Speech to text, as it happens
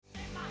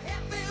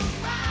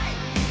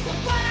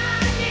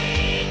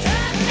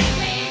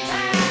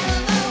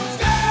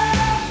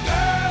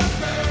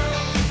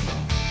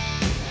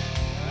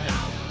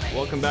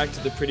Welcome back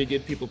to the Pretty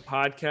Good People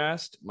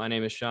podcast. My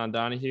name is Sean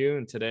Donahue,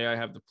 and today I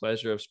have the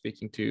pleasure of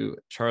speaking to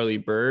Charlie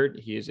Byrd.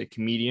 He is a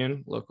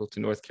comedian local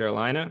to North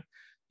Carolina.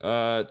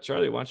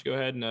 Charlie, why don't you go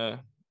ahead and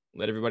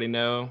let everybody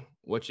know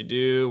what you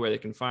do, where they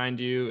can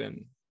find you,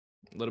 and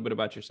a little bit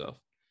about yourself.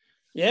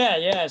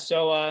 Yeah.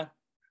 So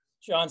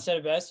Sean said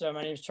it best. So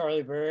my name is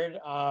Charlie Byrd.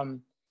 I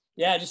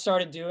just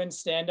started doing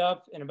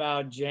stand-up in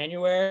about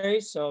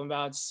January. So I'm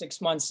about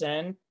 6 months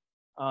in.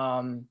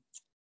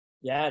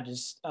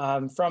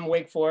 From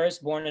Wake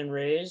Forest, born and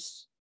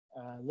raised.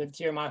 Lived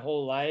here my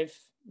whole life,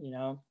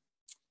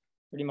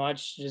 pretty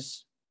much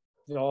just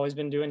always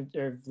been doing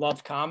or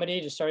loved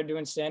comedy. Just started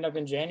doing stand-up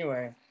in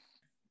January.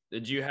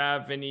 Did you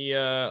have any,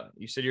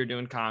 you said you were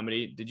doing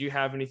comedy. Did you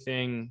have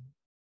anything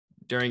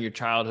during your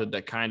childhood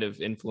that kind of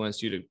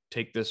influenced you to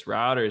take this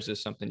route, or is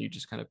this something you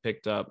just kind of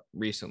picked up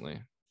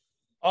recently?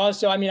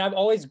 I've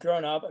always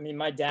grown up.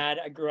 My dad,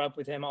 I grew up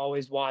with him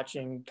always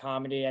watching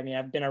comedy.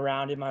 I've been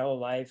around it my whole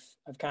life.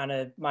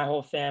 My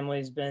whole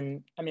family's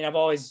been, I've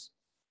always,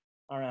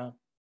 I don't know,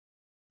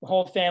 the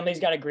whole family's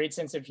got a great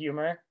sense of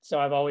humor. So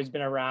I've always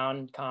been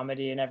around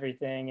comedy and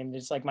everything. And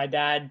just like my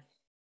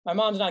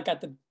mom's not got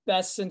the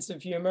best sense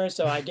of humor.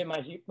 So I get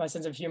my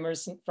sense of humor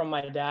from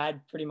my dad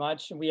pretty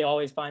much. And we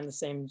always find the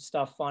same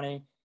stuff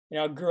funny.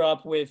 I grew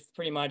up with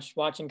pretty much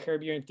watching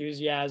Curb Your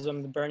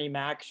Enthusiasm, the Bernie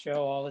Mac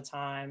show all the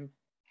time.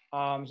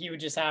 He would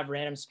just have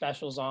random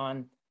specials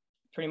on,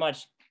 pretty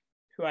much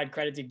who I'd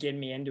credit to getting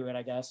me into it,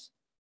 I guess.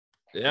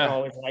 Yeah. I'm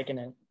always liking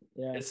it.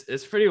 Yeah.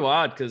 It's pretty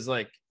wild because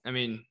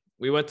me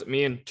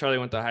and Charlie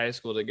went to high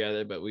school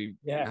together, but we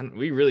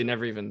really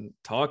never even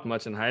talked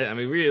much in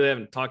we really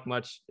haven't talked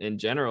much in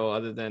general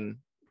other than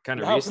kind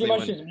of recently. Pretty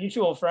much just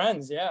mutual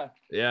friends. Yeah.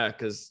 Yeah.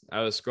 Because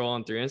I was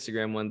scrolling through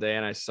Instagram one day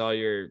and I saw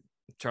your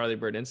Charlie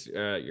Byrd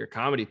your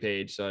comedy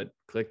page, so I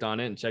clicked on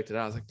it and checked it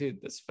out. I was like, dude,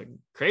 that's fucking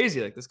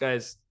crazy. Like, this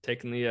guy's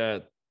taking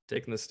the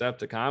step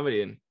to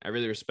comedy, and I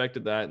really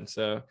respected that. And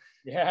so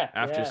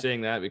after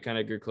seeing that, we kind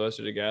of grew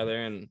closer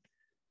together, and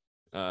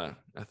I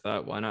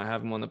thought, why not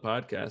have him on the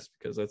podcast?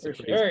 Because that's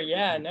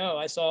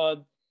I saw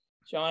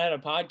Sean had a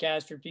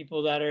podcast for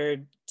people that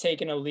are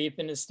taking a leap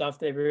into stuff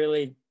they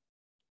really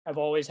have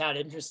always had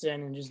interest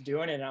in and just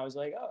doing it. And I was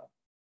like, oh,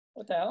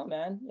 what the hell,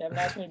 man? You haven't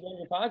asked me to be on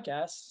your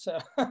podcast. So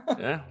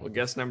yeah, well,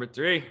 guess number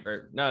 3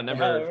 or no, this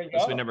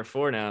will be number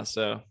 4 now.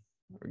 So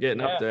we're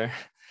getting up there.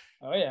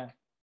 Oh yeah.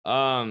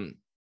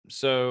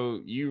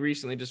 So you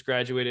recently just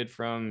graduated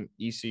from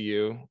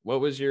ECU. What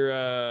was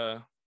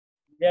your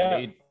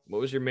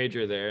what was your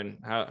major there, and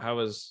how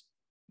was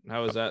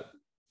that?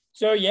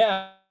 So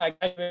I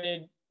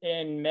graduated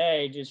in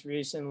May just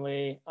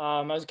recently.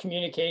 I was a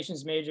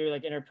communications major,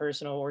 like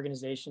interpersonal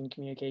organization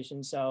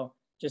communication. So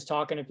just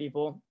talking to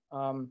people.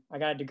 I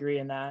got a degree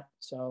in that.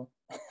 So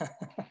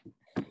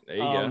there you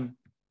go.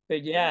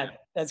 But yeah,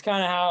 that's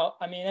kind of how,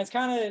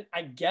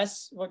 I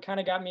guess what kind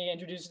of got me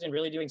introduced in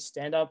really doing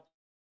stand-up.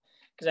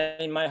 Because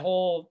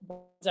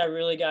I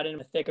really got into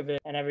the thick of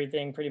it and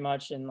everything pretty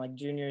much in like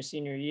junior,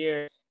 senior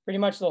year. Pretty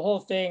much the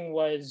whole thing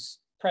was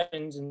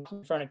presence in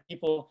front of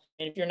people.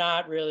 And if you're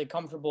not really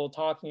comfortable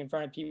talking in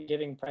front of people,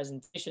 giving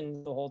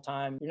presentations the whole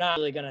time, you're not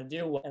really going to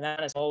do well. And that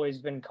has always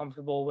been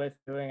comfortable with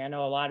doing. I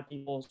know a lot of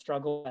people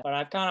struggle, but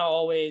I've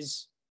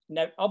always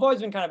been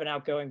kind of an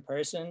outgoing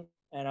person,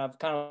 and I've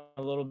kind of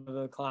a little bit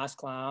of a class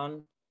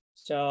clown.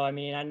 So, I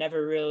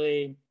never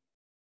really,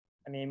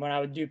 when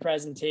I would do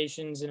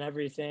presentations and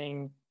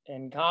everything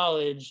in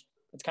college,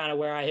 it's kind of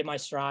where I hit my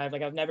stride.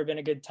 Like, I've never been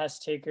a good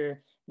test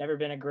taker, never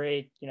been a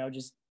great,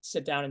 just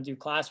sit down and do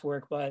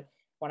classwork. But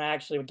when I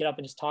actually would get up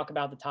and just talk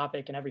about the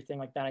topic and everything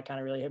like that, I kind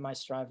of really hit my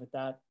stride with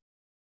that.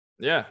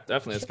 Yeah,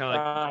 definitely. It's kind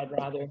of like,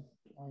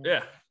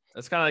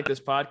 that's kind of like this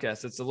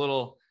podcast. It's a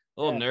little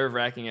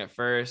nerve-wracking at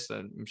first.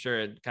 I'm sure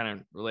it kind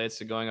of relates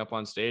to going up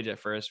on stage at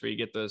first, where you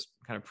get those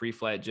kind of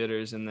pre-flight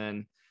jitters, and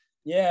then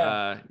you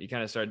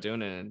kind of start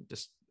doing it and it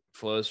just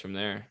flows from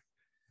there.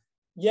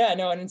 Yeah,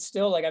 no, and it's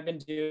still like I've been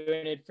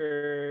doing it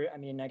for,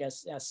 I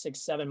guess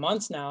 6-7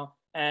 months now.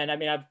 And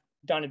I've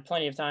done it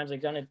plenty of times,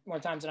 like done it more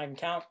times than I can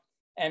count.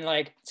 And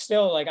like,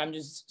 still, like, I'm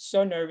just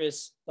so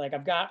nervous. Like,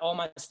 I've got all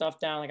my stuff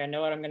down. Like, I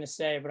know what I'm going to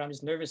say, but I'm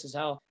just nervous as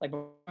hell. Like,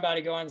 I'm about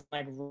to go on,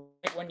 like,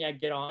 right when I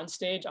get on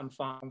stage, I'm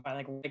fine.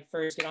 Like,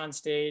 first get on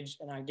stage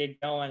and I get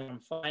going, I'm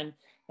fine.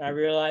 And I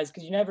realize,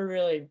 because you never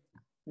really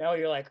know,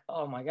 you're like,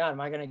 oh my God,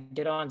 am I going to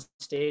get on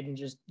stage and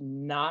just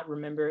not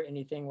remember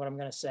anything, what I'm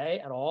going to say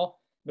at all?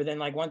 But then,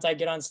 like, once I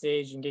get on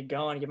stage and get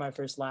going and get my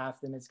first laugh,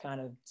 then it's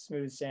kind of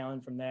smooth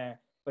sailing from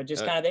there. But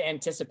just kind of the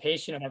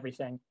anticipation of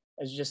everything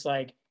is just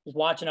like, just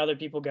watching other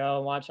people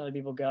go,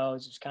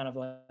 it's just kind of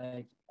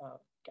like, oh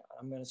God,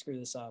 I'm going to screw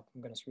this up.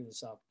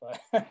 But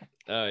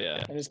oh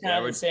yeah. And it's kind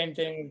of the same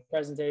thing with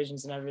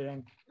presentations and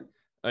everything.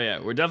 Oh yeah.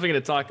 We're definitely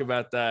going to talk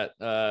about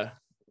that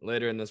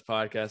later in this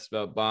podcast,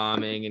 about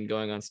bombing and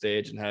going on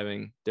stage and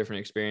having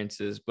different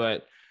experiences.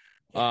 But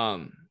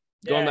going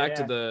back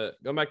to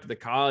the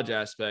college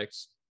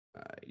aspects,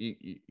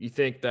 you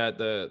think that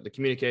the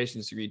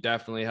communications degree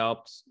definitely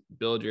helped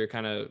build your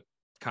kind of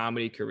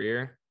comedy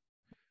career?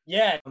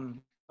 Yeah.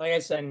 Like I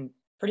said,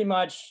 pretty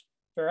much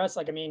for us,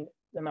 like, I mean,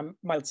 in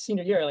my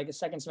senior year, like the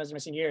second semester of my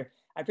senior year,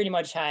 I pretty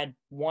much had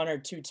 1 or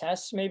 2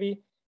 tests maybe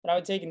that I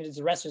would take, and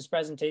the rest of his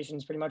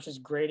presentations pretty much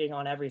just grading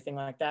on everything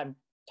like that and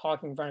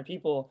talking in front of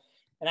people.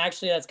 And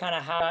actually, that's kind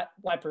of how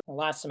the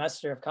last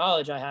semester of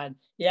college I had.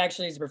 He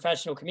actually is a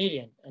professional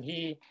comedian, and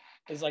he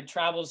is like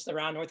travels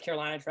around North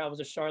Carolina, travels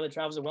to Charlotte,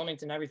 travels to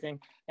Wilmington, everything.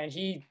 And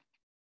he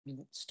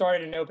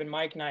started an open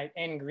mic night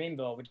in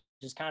Greenville, which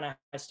is kind of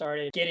I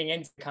started getting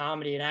into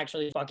comedy and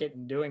actually fuck it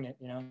and doing it,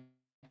 you know.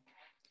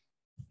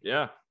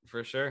 Yeah,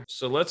 for sure.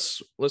 So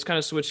let's kind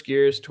of switch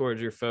gears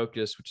towards your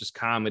focus, which is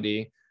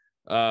comedy.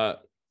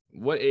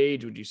 What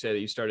age would you say that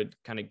you started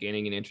kind of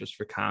gaining an interest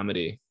for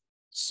comedy?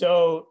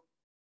 So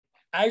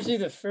actually,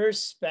 the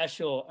first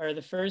special or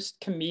the first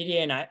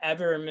comedian I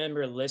ever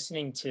remember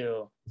listening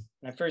to,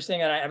 and the first thing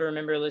that I ever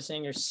remember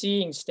listening or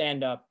seeing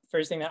stand up,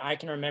 first thing that I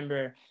can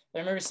remember, I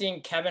remember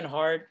seeing Kevin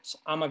Hart's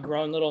I'm a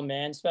Grown Little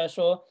Man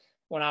special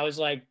when I was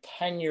like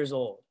 10 years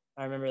old.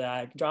 I remember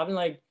that. Dropping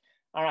like,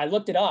 I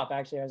looked it up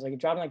actually. I was like,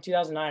 dropping like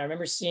 2009. I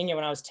remember seeing it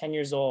when I was 10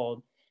 years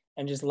old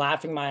and just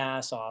laughing my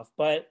ass off.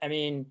 But I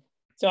mean,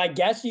 so I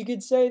guess you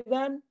could say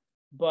then,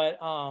 but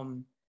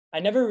I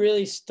never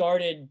really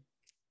started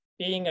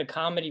being a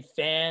comedy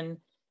fan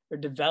or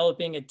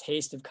developing a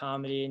taste of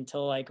comedy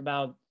until like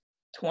about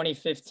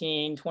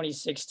 2015,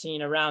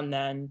 2016, around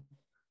then.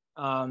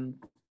 I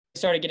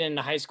started getting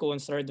into high school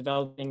and started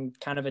developing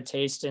kind of a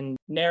taste and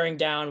narrowing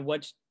down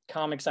what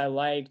comics I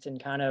liked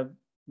and kind of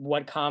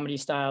what comedy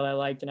style I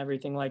liked and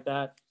everything like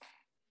that.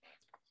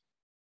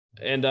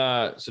 And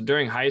so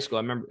during high school,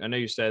 I know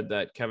you said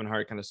that Kevin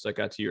Hart kind of stuck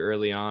out to you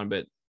early on,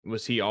 but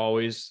was he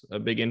always a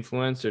big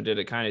influence, or did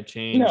it kind of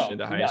change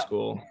into high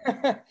school?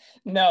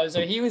 No,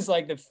 so he was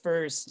like the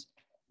first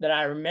that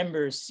I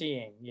remember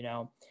seeing, you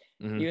know.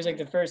 Mm-hmm. He was like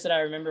the first that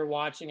I remember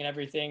watching and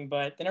everything.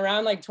 But then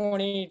around like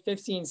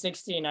 2015,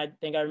 16, I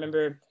think I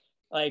remember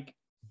like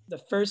the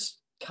first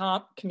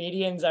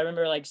comedians I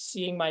remember like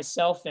seeing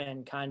myself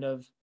in, kind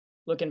of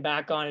looking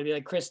back on it, be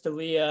like Chris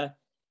D'Elia.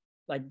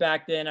 Like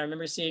back then, I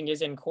remember seeing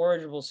his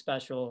Incorrigible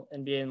special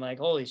and being like,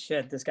 holy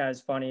shit, this guy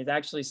is funny. It's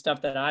actually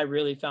stuff that I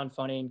really found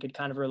funny and could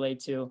kind of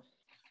relate to,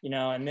 you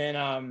know. And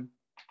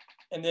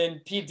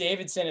then Pete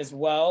Davidson as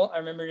well. I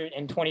remember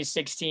in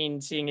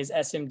 2016 seeing his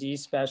SMD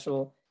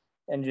special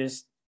and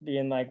just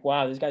being like,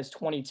 wow, this guy's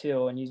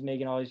 22 and he's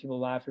making all these people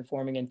laugh,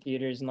 performing in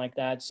theaters and like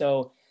that.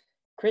 So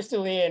Chris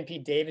D'Elia and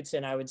Pete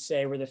Davidson, I would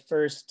say, were the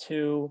first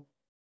two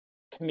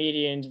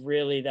comedians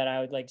really that I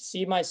would like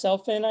see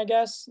myself in, I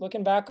guess,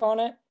 looking back on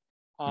it.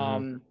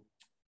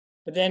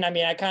 But then, I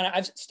mean,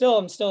 I'm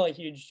still a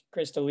huge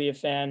Chris D'Elia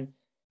fan.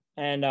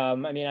 And I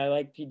mean, I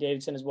like Pete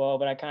Davidson as well,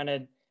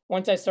 but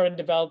once I started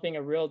developing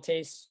a real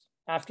taste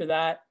after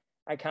that,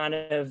 I kind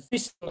of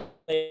recently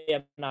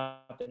have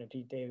not been a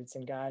Pete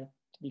Davidson guy,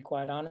 to be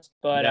quite honest.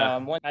 But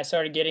once I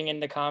started getting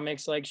into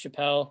comics like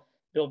Chappelle,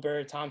 Bill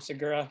Burr, Tom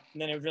Segura,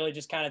 and then it really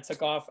just kind of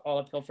took off all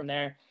uphill from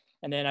there.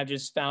 And then I've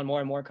just found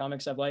more and more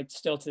comics I've liked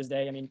still to this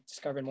day. I mean,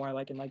 discovering more I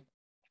like and like.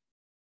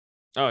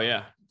 Oh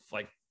yeah.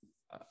 Like,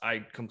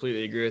 I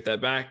completely agree with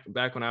that.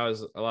 Back when I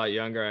was a lot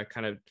younger, I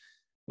kind of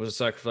was a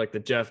sucker for like the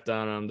Jeff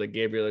Dunham, the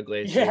Gabriel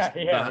Iglesias,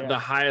 the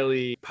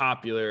highly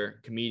popular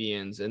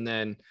comedians. And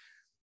then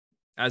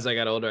as I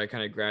got older, I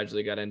kind of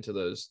gradually got into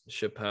those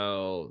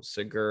Chappelle,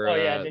 Segura. Oh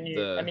yeah, then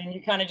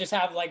you kind of just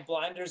have like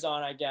blinders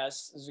on, I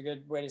guess, is a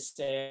good way to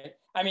say it.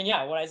 I mean,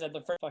 yeah, what I said,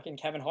 the first fucking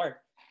Kevin Hart,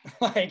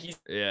 like he's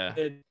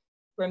the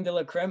creme de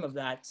la creme of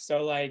that.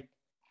 So like,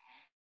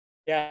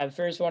 yeah, the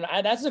first one,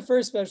 that's the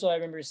first special I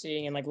remember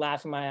seeing and like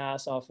laughing my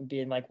ass off and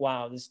being like,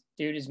 wow, this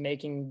dude is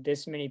making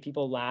this many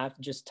people laugh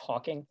just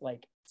talking.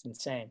 Like, it's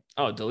insane.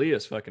 Oh,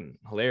 D'Elia's fucking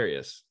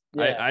hilarious.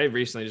 Yeah. I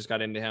recently just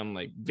got into him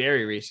like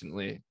very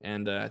recently.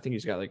 And I think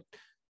he's got like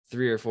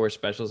 3 or 4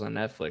 specials on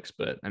Netflix,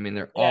 but I mean,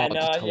 they're all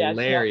just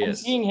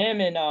hilarious. I'm seeing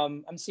him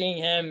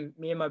and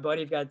me and my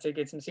buddy have got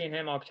tickets. I'm seeing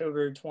him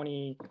October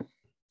 23rd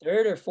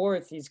or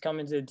 4th. He's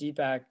coming to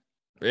DPAC.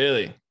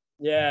 Really?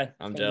 Yeah.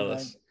 I'm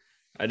jealous.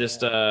 I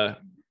just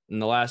in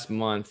the last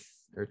month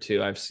or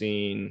two, I've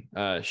seen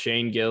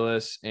Shane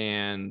Gillis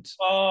and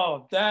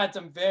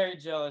I'm very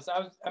jealous.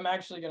 I'm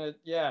actually gonna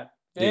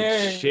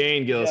dude,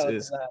 Shane Gillis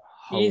is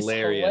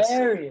hilarious.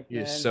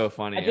 He's so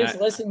funny. I just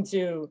listened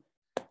to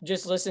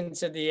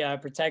the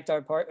Protect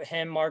Our Part,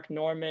 him, Mark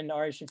Norman,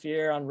 Ari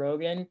Shaffir on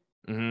Rogan.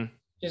 Mm-hmm.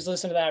 Just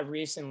listened to that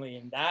recently,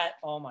 and that,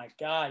 oh my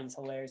god, he's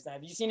hilarious.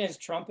 Have you seen his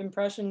Trump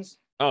impressions?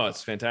 Oh,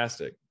 it's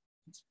fantastic.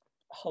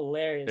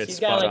 Hilarious. He's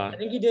got like, I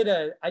think he did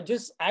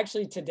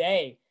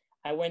today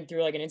I went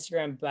through like an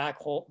Instagram black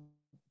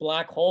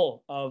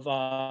hole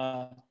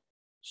of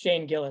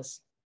Shane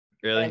Gillis.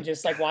 Really? And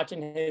just like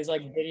watching his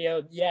like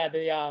video. Yeah,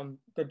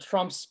 the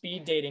Trump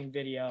speed dating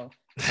video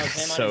of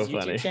him so on his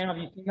funny. YouTube channel.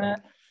 Have you seen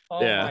that?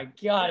 Oh my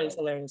god, it's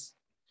hilarious.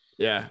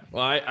 Yeah.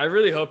 Well, I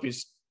really hope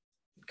he's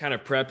kind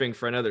of prepping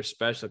for another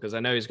special because I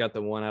know he's got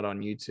the one out on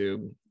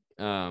YouTube.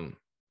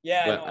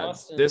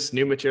 This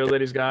new material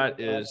that he's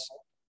got is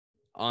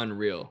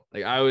unreal.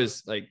 Like I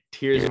was like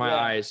tears in my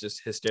eyes,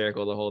 just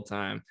hysterical the whole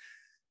time.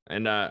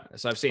 And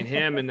so I've seen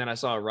him, and then I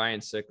saw Ryan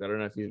Sickler. I don't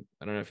know if you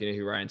know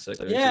who Ryan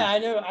Sickler is. Yeah, I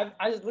know.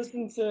 I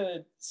listened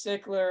to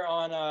Sickler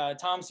on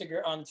Tom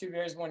Segura on Two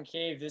Bears One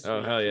Cave this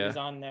week. Hell yeah. He was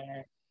on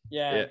there.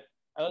 Yeah. Yeah.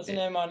 I listened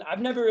to him on. I've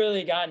never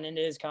really gotten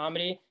into his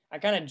comedy. I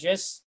kind of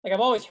just like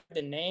I've always heard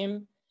the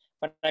name,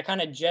 but I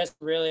kind of just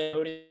really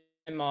noticed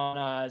him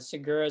on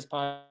Segura's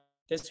podcast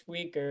this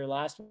week or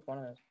last week, one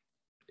of those.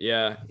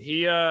 Yeah,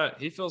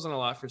 he fills in a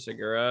lot for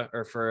Segura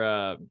or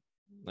for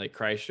like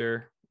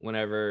Kreischer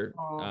whenever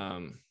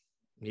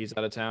he's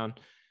out of town.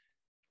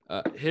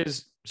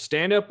 His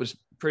stand-up was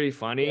pretty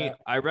funny. Yeah.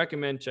 I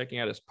recommend checking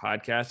out his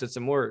podcast. It's a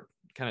more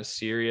kind of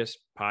serious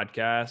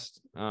podcast.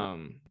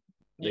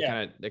 They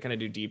kind of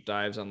do deep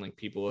dives on like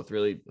people with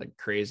really like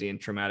crazy and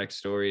traumatic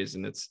stories,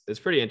 and it's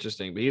pretty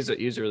interesting. But he's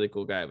a really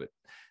cool guy. But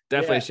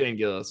definitely Shane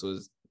Gillis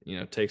was,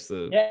 takes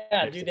the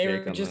dude. They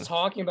were just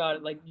talking about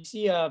it. Like you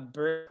see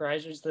Byrd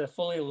Kreischer's the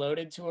Fully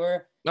Loaded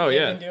tour. Oh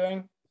yeah, been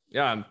doing.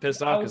 Yeah, I'm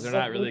pissed off because they're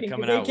not really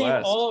coming out west. They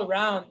came all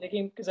around. They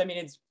came because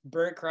it's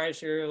Byrd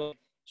Kreischer, like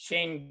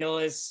Shane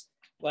Gillis,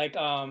 like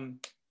Aaron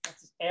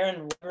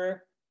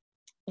Weber.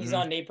 He's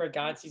on Nate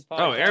Bargatze's podcast.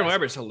 Oh, Aaron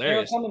Weber's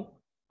hilarious.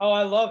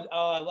 I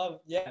love.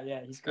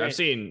 Yeah, he's great. I've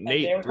seen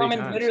Nate. They were coming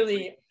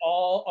literally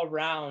all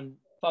around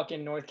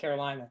fucking North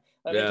Carolina.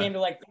 Like they came to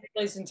like 3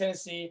 places in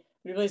Tennessee,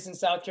 3 places in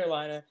South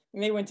Carolina,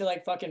 and they went to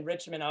like fucking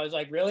Richmond. I was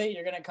like, really?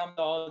 You're gonna come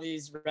to all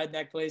these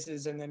redneck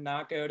places and then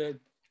not go to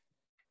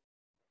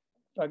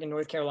fucking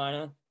North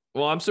Carolina?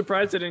 Well, I'm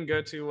surprised they didn't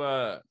go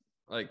to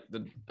like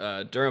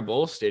the Durham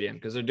Bulls Stadium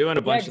because they're doing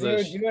a bunch of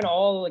those. They were doing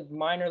all like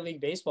minor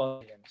league baseball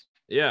games.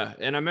 Yeah,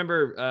 and I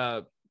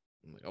remember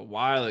a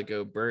while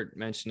ago Bert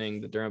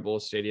mentioning the Durham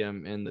Bulls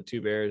Stadium in the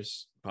Two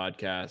Bears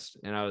podcast,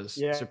 and I was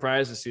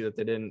surprised to see that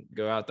they didn't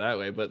go out that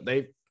way, but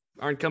they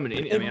aren't coming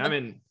in.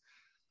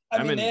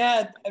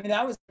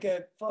 That was like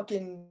a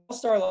fucking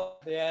all-star.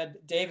 They had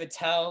David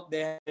Tell,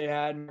 they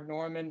had Mark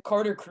Norman,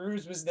 Carter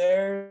Cruz was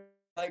there,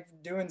 like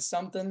doing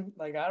something.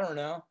 Like I don't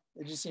know,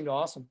 it just seemed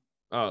awesome.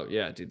 Oh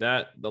yeah, dude,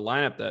 the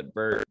lineup that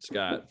Bert's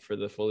got for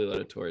the Fully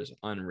Loaded tour is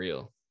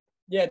unreal.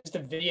 Yeah, just the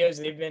videos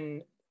they've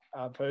been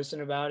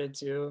posting about it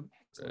too.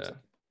 Yeah.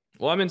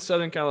 Well, I'm in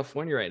Southern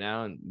California right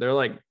now, and they're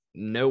like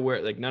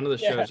nowhere. Like none of the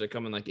shows are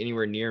coming like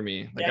anywhere near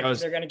me. Like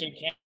they're gonna get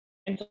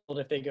canceled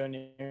if they go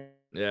near.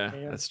 Yeah,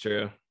 that's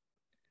true.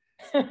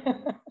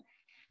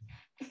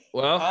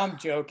 Well, I'm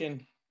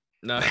joking.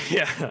 No,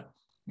 yeah,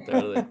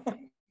 totally.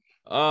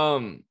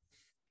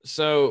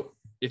 So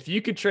if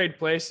you could trade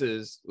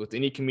places with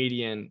any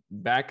comedian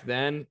back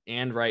then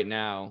and right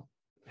now,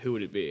 who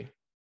would it be?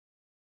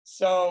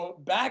 So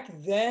back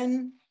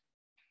then,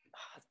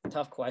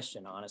 tough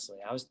question, honestly.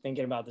 I was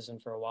thinking about this one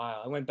for a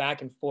while. I went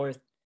back and forth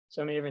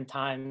so many different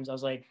times. I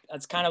was like,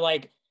 that's kind of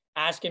like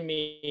asking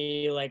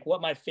me like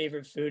what my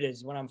favorite food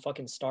is when I'm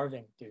fucking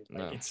starving, dude.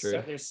 Like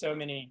there's so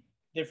many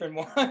different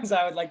ones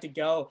I would like to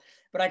go,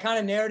 but I kind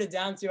of narrowed it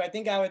down to I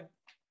think I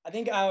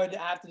would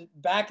have to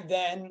back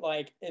then,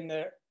 like in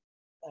the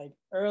like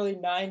early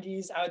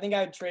 90s, I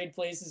would trade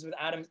places with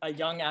a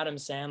young Adam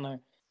Sandler.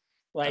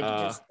 Like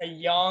just a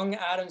young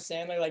Adam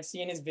Sandler, like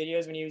seeing his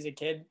videos when he was a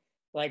kid,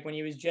 like when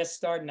he was just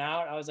starting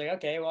out, I was like,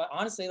 okay, well,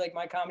 honestly, like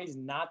my comedy's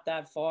not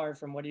that far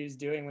from what he was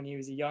doing when he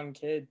was a young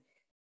kid.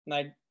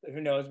 Like, who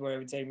knows where it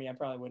would take me? I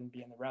probably wouldn't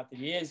be in the route that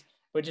he is.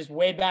 But just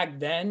way back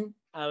then,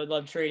 I would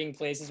love trading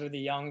places with a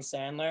young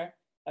Sandler.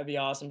 That'd be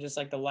awesome. Just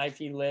like the life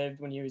he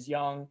lived when he was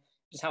young,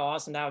 just how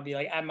awesome that would be.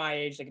 Like at my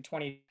age, like a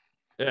 20.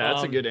 Yeah,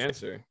 that's a good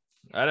answer.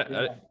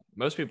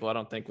 Most people I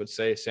don't think would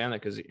say Sandler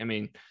because, I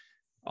mean,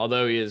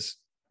 although he is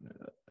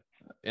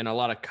in a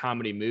lot of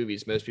comedy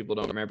movies, most people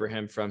don't remember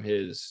him from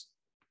his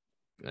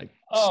like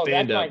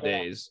stand-up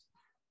days.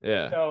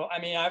 Yeah. So I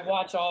mean, I've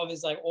watched all of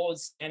his like old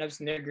stand-ups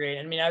and they're great.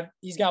 I mean,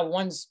 he's got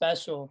one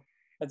special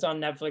that's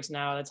on Netflix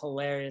now that's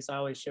hilarious. I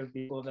always show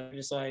people that are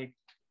just like,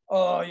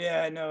 oh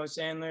yeah, no,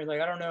 Sandler. Like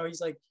I don't know.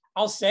 He's like,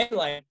 I'll say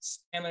like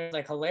Sandler's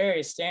like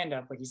hilarious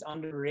stand-up. Like he's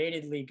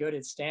underratedly good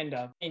at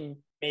stand-up and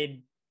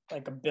made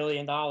like $1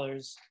 billion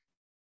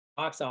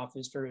box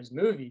office for his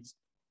movies.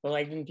 But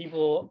like when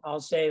people, I'll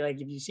say like,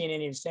 if you've seen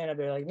any of his stand-up,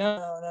 they're like,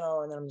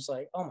 no. And then I'm just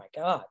like, oh my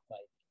God, like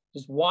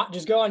just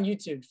go on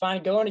YouTube,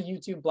 go on a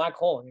YouTube black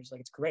hole. And you're just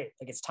like, it's great.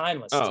 Like it's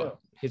timeless too.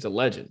 He's a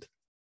legend.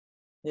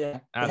 Yeah.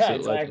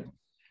 Absolute legend.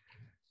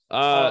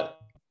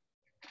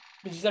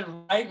 You said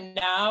right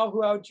now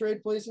who I would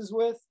trade places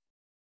with?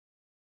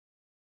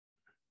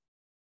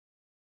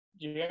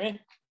 Did you hear me?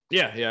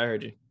 Yeah, I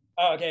heard you.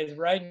 Oh, okay.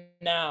 Right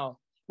now,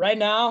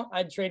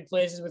 I'd trade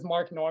places with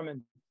Mark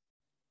Norman.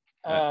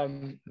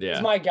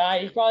 He's my guy.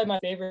 He's probably my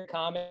favorite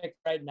comic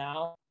right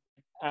now.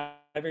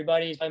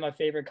 Everybody's probably my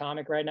favorite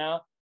comic right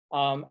now.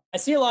 I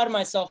see a lot of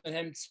myself in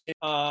him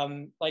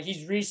too. Like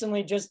he's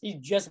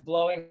just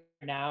blowing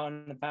now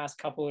in the past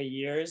couple of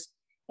years.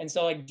 And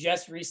so like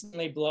just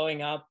recently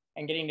blowing up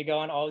and getting to go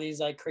on all these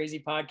like crazy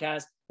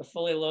podcasts, the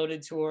Fully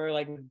Loaded tour,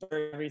 like with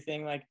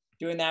everything, like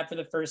doing that for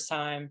the first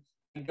time,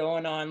 and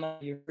going on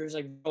like years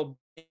like real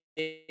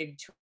big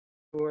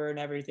tour and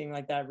everything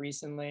like that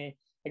recently.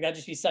 Like that'd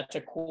just be such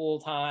a cool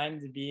time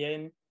to be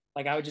in.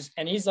 Like I would just,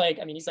 and he's like,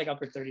 I mean, he's like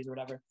upper 30s or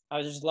whatever. I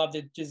would just love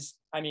to just,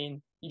 I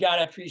mean, you got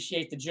to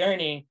appreciate the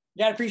journey.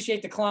 You got to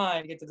appreciate the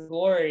climb to get to the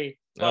glory.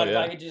 But if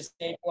I could just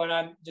think what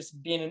I'm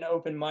just being an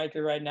open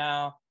micer right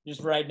now,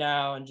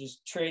 and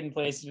just trading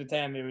places with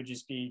him, it would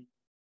just be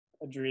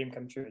a dream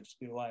come true. It'd just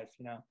be life,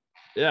 you know?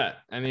 Yeah.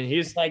 I mean,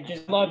 he's like,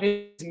 just love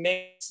his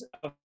mix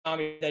of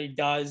comedy that he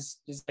does.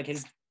 Just like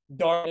his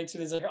dark mix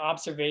with his like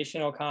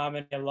observational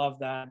comedy. I love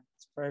that.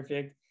 It's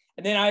perfect.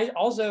 And then I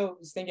also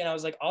was thinking, I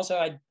was like, also,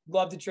 I'd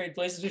love to trade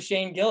places with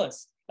Shane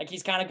Gillis. Like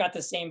he's kind of got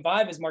the same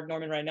vibe as Mark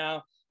Norman right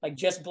now, like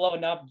just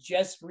blowing up,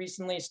 just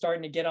recently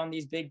starting to get on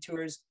these big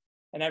tours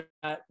and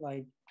everything.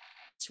 Like,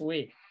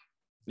 sweet.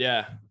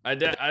 Yeah,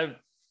 I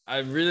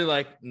really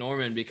like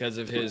Norman because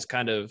of his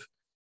kind of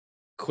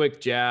quick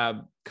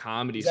jab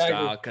comedy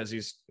style.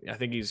 Because I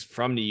think he's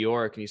from New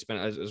York and he spent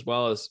as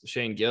well as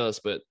Shane Gillis,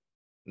 but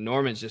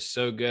Norman's just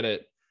so good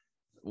at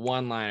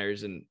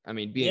one-liners and I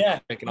mean being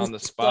quick and on the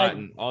spot like,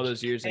 and all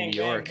those years in New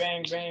York.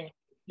 Bang.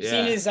 You've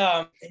seen his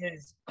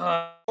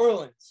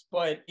Orleans,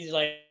 but he's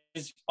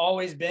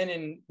always been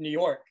in New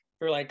York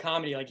for like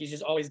comedy. Like he's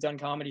just always done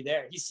comedy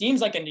there. He seems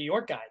like a New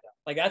York guy though.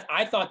 Like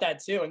I thought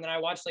that too. And then I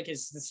watched like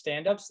his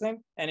stand-ups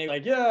thing and he's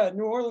like, yeah,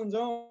 New Orleans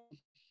own.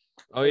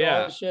 Oh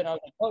yeah. Shit. I was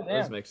like, oh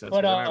damn. That makes sense.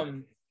 But have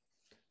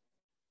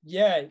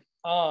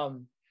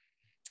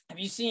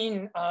you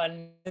seen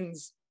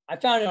I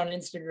found it on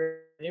Instagram.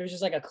 It was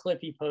just like a clip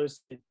he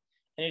posted.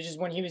 And it was just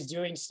when he was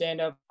doing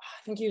stand-up, I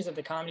think he was at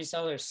the Comedy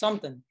Cellar or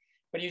something.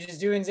 But he was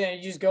just doing it.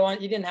 You just go on.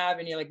 He didn't have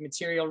any like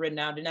material written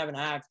out. Didn't have an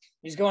act.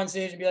 You just go on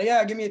stage and be like,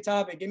 "Yeah, give me a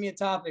topic.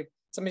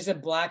 Somebody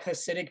said Black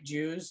Hasidic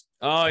Jews.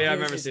 Oh yeah, I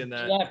remember seeing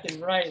that. Left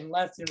and right.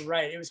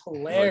 It was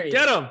hilarious.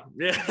 Get him!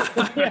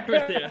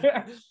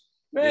 Yeah.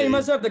 Man, he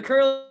must have the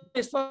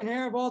curliest fucking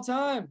hair of all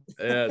time.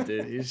 Yeah,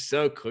 dude, he's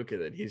so quick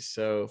with it. He's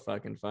so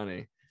fucking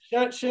funny.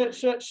 Shut,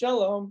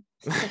 shalom.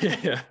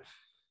 Yeah.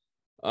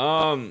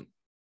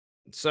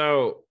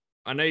 So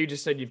I know you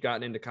just said you've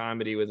gotten into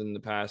comedy within the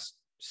past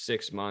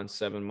 6 months,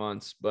 7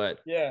 months, but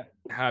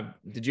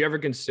did you ever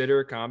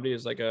consider comedy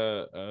as like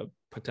a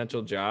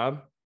potential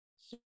job?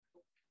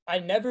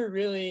 I've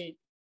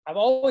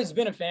always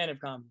been a fan of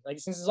comedy. Like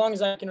since as long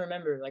as I can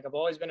remember, like I've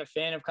always been a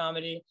fan of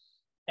comedy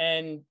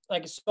and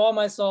like saw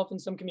myself in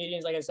some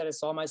comedians. Like I said, I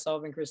saw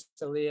myself in Chris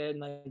D'Elia and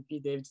like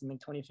Pete Davidson in like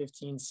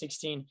 2015,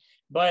 16,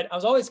 but I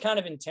was always kind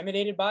of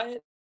intimidated by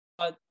it.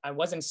 I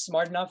wasn't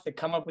smart enough to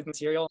come up with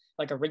material,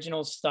 like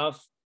original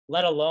stuff,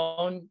 let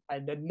alone I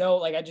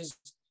just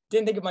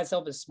didn't think of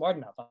myself as smart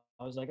enough.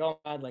 I was like, oh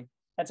God, like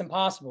that's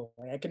impossible.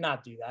 Like I could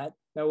not do that.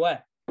 No way.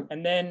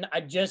 And then I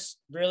just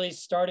really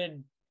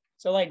started.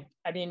 So like,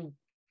 I mean,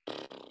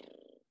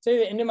 say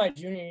the end of my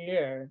junior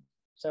year.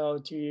 So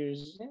 2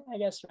 years, I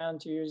guess around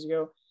 2 years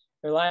ago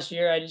or last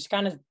year, I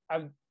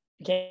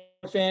became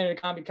a fan of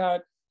the comedy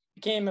cut.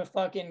 Became a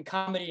fucking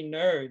comedy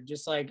nerd.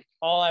 Just like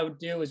all I would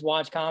do was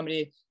watch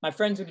comedy. My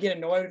friends would get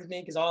annoyed with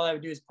me because all I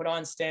would do is put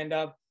on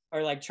stand-up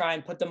or like try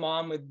and put them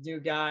on with new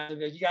guys.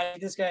 Like, you gotta see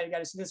this guy, you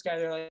gotta see this guy.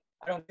 They're like,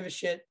 I don't give a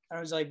shit. And I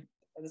was like,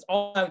 that's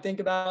all I would think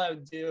about. I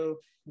would do.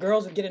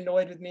 Girls would get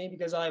annoyed with me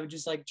because I would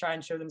just like try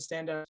and show them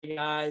stand-up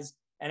guys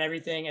and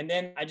everything. And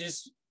then I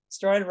just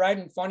started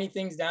writing funny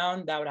things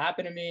down that would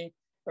happen to me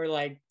or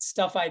like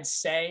stuff I'd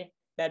say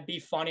that'd be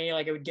funny.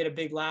 Like it would get a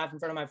big laugh in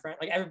front of my friend.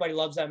 Like everybody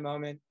loves that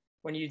moment.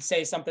 When you'd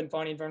say something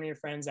funny in front of your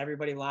friends,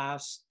 everybody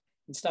laughs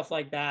and stuff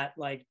like that.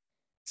 Like,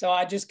 so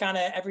I just kind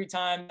of, every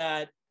time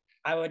that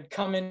I would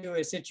come into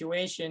a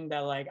situation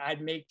that like,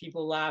 I'd make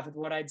people laugh with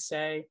what I'd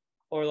say,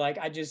 or like,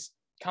 I just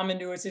come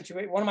into a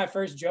situation. One of my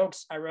first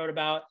jokes I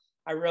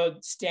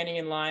wrote standing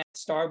in line at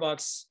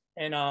Starbucks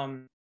in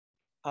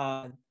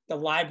the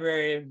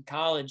library in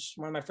college.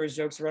 One of my first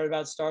jokes I wrote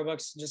about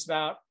Starbucks, just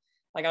about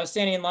like I was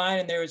standing in line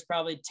and there was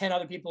probably 10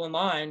 other people in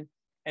line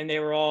and they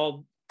were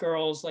all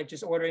girls like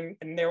just ordering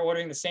and they were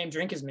ordering the same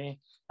drink as me.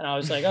 And I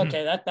was like,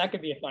 okay, that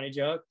could be a funny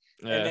joke.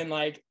 Yeah. And then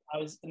like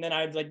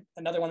I'd like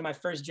another one of my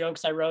first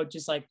jokes I wrote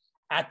just like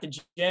at the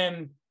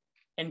gym,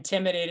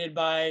 intimidated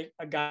by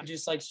a guy who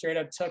just like straight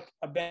up took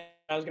a bench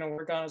I was going to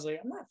work on. I was like,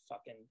 I'm not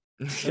fucking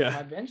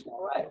my bench.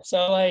 All right.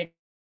 So like,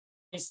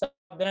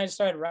 then I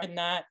started writing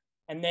that.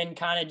 And then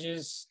kind of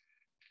just,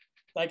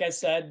 like I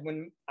said,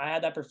 when I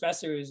had that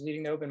professor who was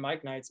leading the open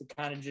mic nights, it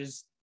kind of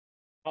just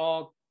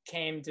all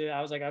came to,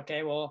 I was like,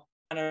 okay, well,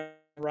 kind of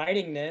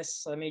writing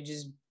this, let me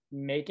just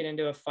make it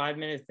into a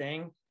 5-minute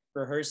thing,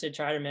 rehearse it,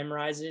 try to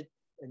memorize it,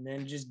 and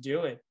then just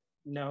do it,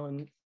 you know.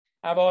 And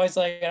I was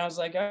like, all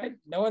right,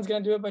 no one's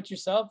gonna do it but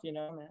yourself, you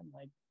know, man.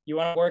 Like, you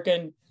want to work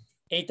in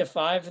 8 to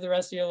 5 for the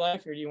rest of your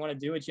life, or do you want to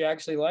do what you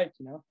actually like,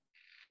 you know?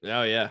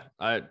 Oh yeah,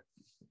 I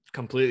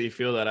completely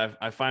feel that.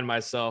 I find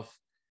myself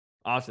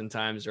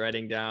oftentimes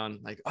writing down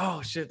like,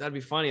 oh shit, that'd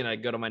be funny, and I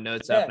go to my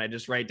notes app and I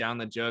just write down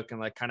the joke and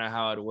like kind of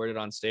how I'd word it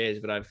on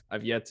stage. But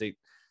I've yet to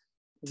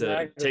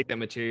take that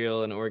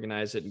material and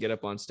organize it and get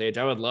up on stage.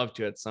 I would love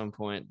to at some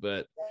point,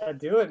 but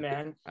do it,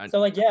 man. So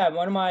like,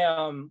 one of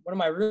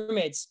my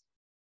roommates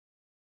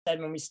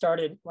said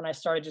when I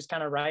started just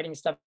kind of writing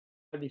stuff,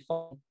 it'd be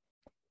fun.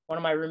 One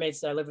of my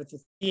roommates that I lived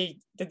with, he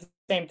did the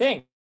same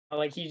thing.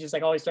 like he just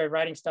like always started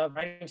writing stuff.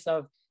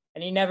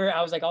 And he never,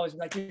 I was like, always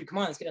like, dude, come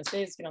on, let's get on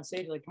stage. Let's get on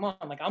stage. Like, come on.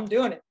 I'm like, I'm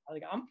doing it.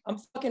 I'm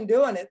fucking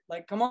doing it.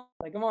 Like, come on.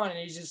 Like, come on. And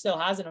he just still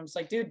has it. I'm just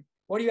like, dude,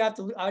 what do you have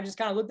to lose? I just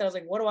kind of looked at it. I was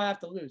like, what do I have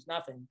to lose?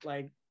 Nothing.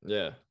 Like,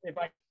 Yeah. if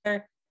I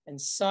care and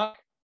suck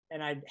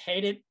and I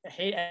hate it, I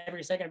hate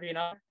every second of being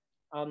up,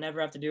 I'll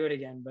never have to do it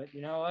again. But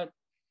you know what?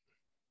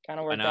 Kind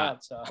of worked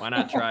out. So why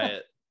not try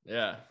it?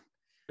 Yeah.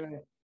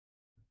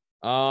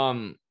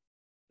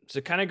 So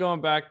kind of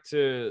going back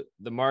to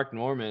the Mark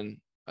Norman,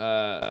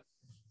 I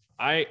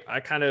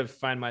kind of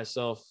find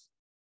myself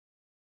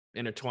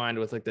intertwined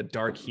with like the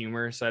dark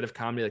humor side of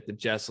comedy, like the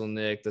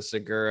Jesselnick, the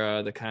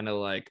Segura, the kind of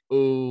like,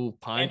 ooh,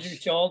 punch. Andrew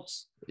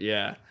Schultz.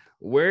 Yeah.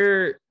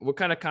 What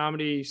kind of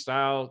comedy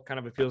style kind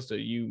of appeals to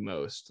you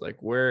most?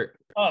 Like where?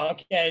 Oh,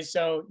 okay.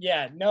 So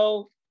yeah,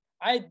 no,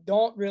 I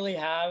don't really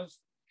have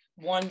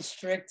one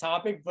strict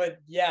topic, but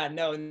yeah,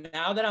 no,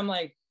 now that I'm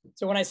like,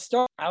 so when I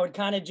start, I would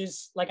kind of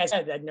just, like I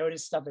said, I'd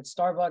notice stuff at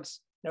Starbucks,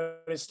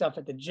 notice stuff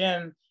at the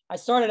gym. I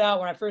started out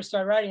when I first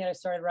started writing, I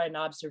started writing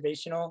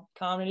observational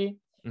comedy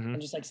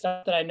and just like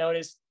stuff that I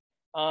noticed.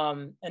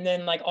 And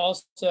then like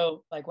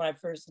also like when I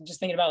first, just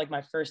thinking about like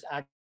my first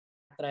act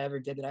that I ever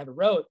did, that I ever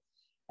wrote.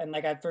 And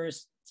like I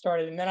first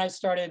started, and then I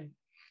started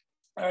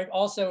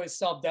also with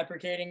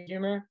self-deprecating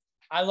humor.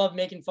 I love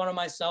making fun of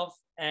myself,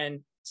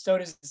 and so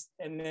does,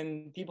 and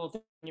then people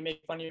think you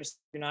make fun of yourself,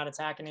 you're not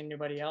attacking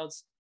anybody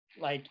else.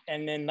 Like,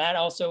 and then that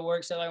also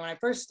works. So like when I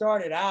first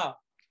started out,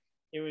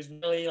 it was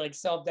really like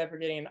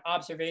self-deprecating and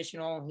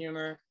observational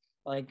humor,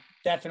 like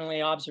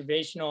definitely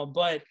observational.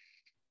 But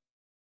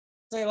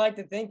I like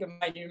to think of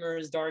my humor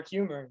as dark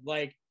humor.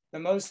 Like the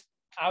most,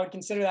 I would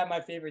consider that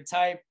my favorite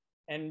type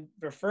and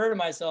refer to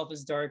myself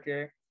as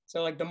darker.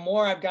 So like the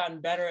more I've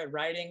gotten better at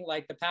writing,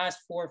 like the past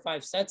 4 or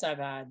 5 sets I've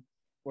had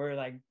were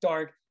like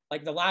dark.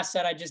 Like the last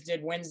set I just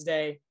did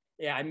Wednesday,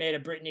 yeah, I made a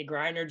Brittany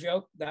Griner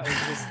joke. That was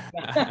just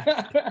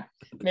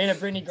made a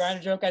Brittany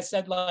Griner joke. I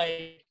said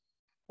like,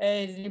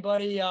 hey, did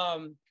anybody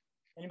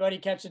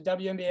catch the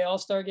WNBA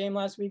All-Star game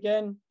last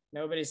weekend?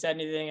 Nobody said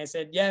anything. I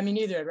said, yeah, me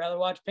neither. I'd rather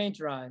watch paint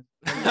dry.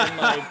 And then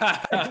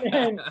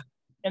like,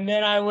 and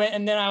then I went,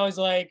 and then I was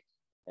like,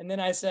 and then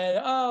I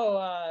said,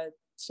 oh,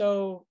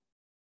 so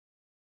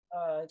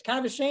it's kind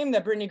of a shame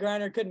that Brittany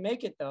Griner couldn't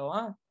make it though,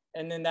 huh?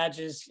 And then that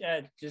just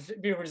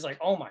people were just like,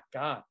 oh my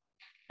God.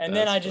 And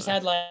then I just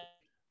had like,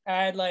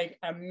 I had like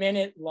a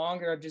minute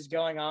longer of just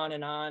going on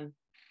and on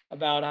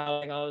about how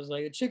like I was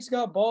like, the chicks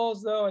got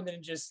balls though. And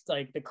then just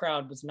like the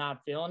crowd was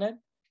not feeling it.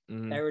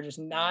 They were just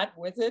not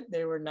with it.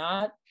 They were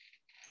not,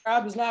 the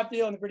crowd was not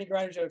feeling the Brittany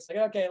Griner jokes. Like,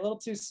 okay, a little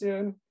too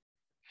soon.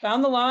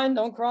 Found the line,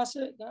 don't cross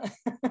it.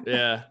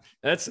 Yeah,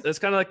 that's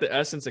kind of like the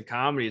essence of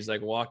comedy, is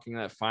like walking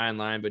that fine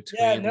line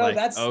between like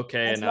that's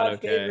okay and not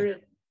okay.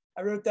 Favorite.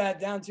 I wrote that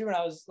down too, and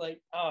I was like,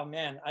 oh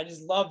man, I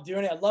just love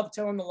doing it. I love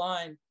towing the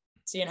line,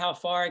 seeing how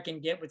far I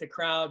can get with the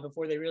crowd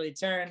before they really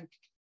turn.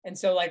 And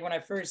so like when I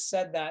first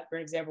said that, for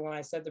example, when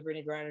I said the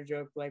Brittany Griner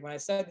joke, like when I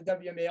said the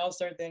WNBA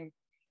All-Star thing,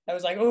 I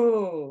was like,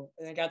 ooh,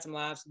 and then got some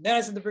laughs. And then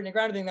I said the Brittany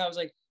Griner thing, that was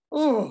like,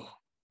 ooh.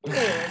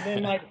 And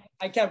then like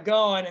I kept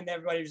going, and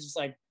everybody was just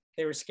like,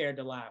 they were scared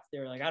to laugh. They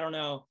were like, I don't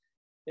know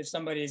if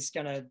somebody's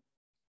gonna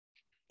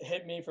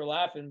hit me for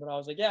laughing, but I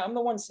was like, yeah, I'm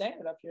the one saying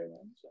it up here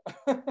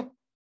then. So.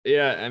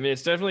 Yeah, I mean,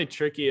 it's definitely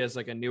tricky as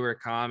like a newer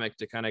comic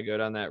to kind of go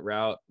down that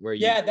route where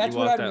you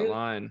walk that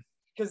line.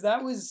 Because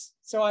that was,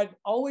 so I'd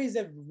always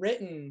have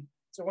written.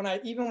 So when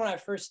I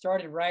first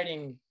started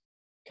writing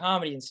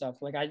comedy and stuff,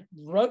 like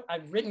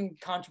I've written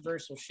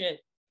controversial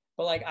shit,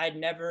 but like I'd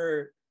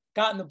never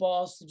gotten the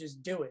balls to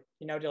just do it,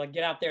 you know, to like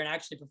get out there and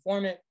actually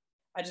perform it.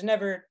 I just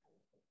never,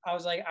 I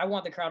was like, I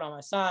want the crowd on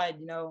my side,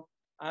 you know,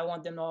 I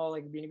want them to all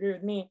like be in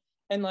agreement with me.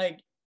 And like,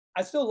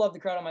 I still love the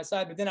crowd on my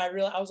side, but then I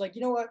was like,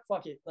 you know what,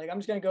 fuck it. Like, I'm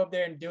just going to go up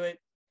there and do it.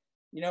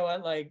 You know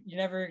what? Like, you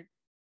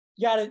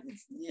gotta,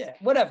 yeah,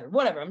 whatever.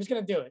 I'm just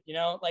going to do it. You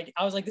know, like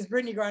I was like, this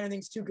Brittany Griner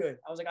thing's too good.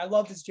 I was like, I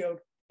love this joke.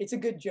 It's a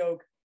good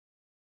joke.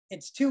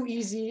 It's too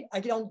easy.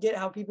 I don't get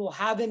how people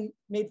haven't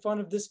made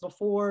fun of this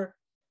before,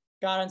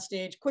 got on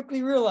stage,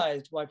 quickly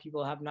realized why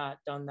people have not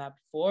done that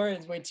before.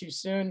 It's way too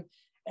soon.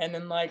 And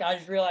then like, I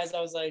just realized,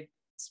 I was like,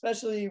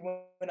 especially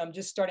when I'm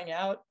just starting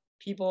out,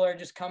 people are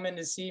just coming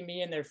to see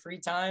me in their free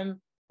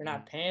time. They're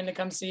not paying to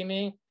come see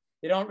me.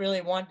 They don't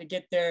really want to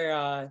get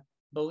their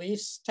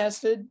beliefs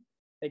tested.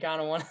 They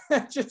kind of want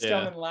to just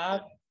come and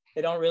laugh.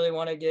 They don't really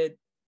want to get,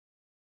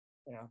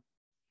 you know,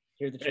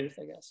 hear the truth,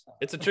 I guess.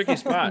 It's a tricky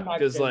spot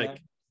because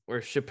like where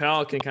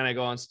Chappelle can kind of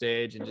go on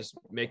stage and just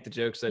make the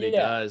jokes that he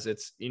does.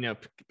 It's, you know,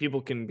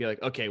 people can be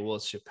like, okay, well,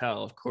 it's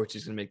Chappelle. Of course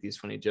he's going to make these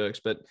funny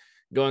jokes. But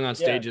going on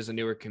stage as a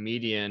newer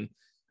comedian,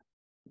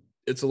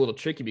 it's a little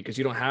tricky because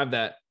you don't have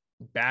that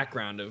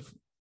background of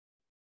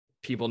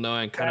people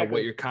knowing kind of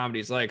what your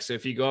comedy is like. So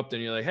if you go up there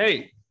and you're like,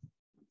 hey,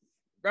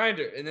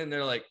 Grinder, and then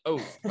they're like,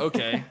 oh,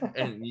 okay,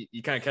 and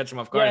you kind of catch them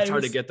off guard. It's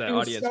hard to get that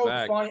audience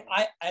back. Funny.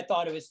 I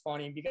thought it was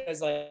funny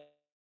because like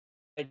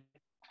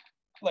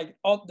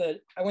all I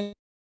went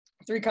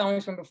 3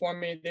 comics from before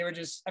me. They were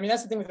just, I mean,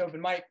 that's the thing with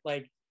open mic.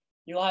 Like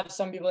you'll have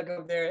some people that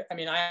go there. I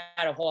mean, I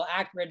had a whole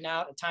act written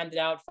out. I timed it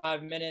out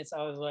 5 minutes.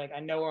 I was like, I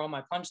know where all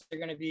my punches are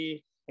going to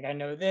be. Like, I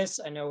know this.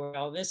 I know where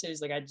all this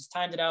is. Like, I just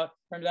timed it out,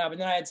 turned it out. But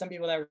then I had some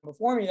people that were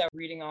before me that were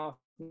reading off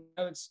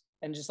notes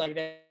and just like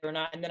they were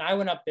not. And then I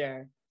went up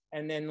there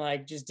and then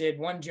like just did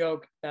one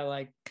joke that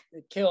like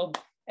it killed.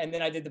 And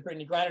then I did the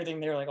Brittany Griner thing.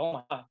 They were like, oh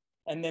my God.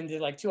 And then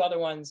did like two other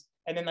ones.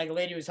 And then like the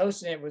lady who was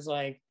hosting it was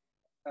like,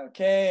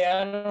 okay,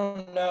 I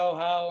don't know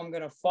how I'm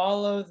going to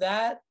follow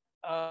that.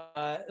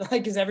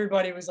 Like, cause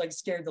everybody was like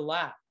scared to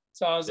laugh.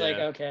 So I was like,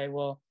 okay,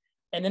 well,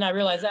 and then I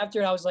realized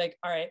after I was like,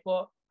 all right,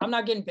 well, I'm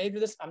not getting paid for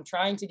this. I'm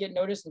trying to get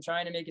noticed. I'm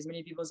trying to make as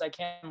many people as I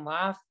can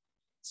laugh.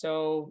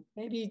 So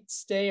maybe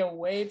stay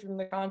away from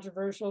the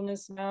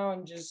controversialness now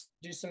and just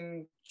do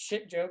some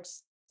shit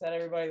jokes that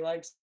everybody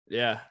likes.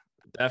 Yeah,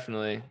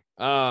 definitely.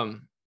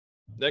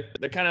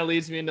 That kind of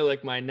leads me into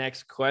like my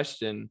next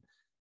question.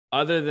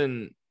 Other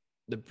than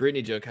the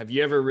Britney joke, have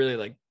you ever really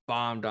like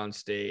bombed on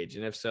stage?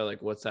 And if so,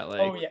 like, what's that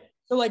like? Oh yeah.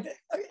 So like,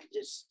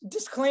 just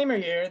disclaimer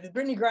here: the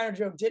Brittany Griner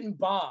joke didn't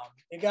bomb.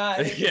 It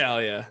got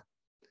yeah.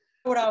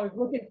 What I was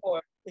looking for.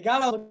 It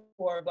got what I was looking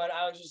for, but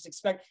I was just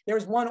expecting. There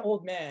was one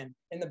old man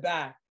in the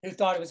back who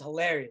thought it was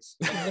hilarious.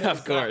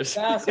 Of course.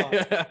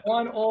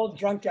 One old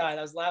drunk guy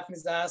that was laughing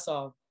his ass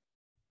off.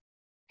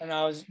 And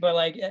I was, but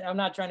like, I'm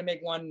not trying to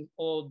make one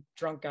old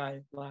drunk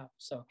guy laugh.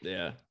 So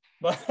yeah.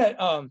 But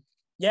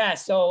yeah.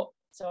 So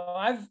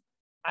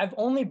I've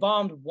only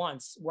bombed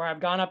once, where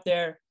I've gone up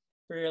there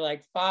for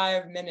like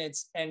 5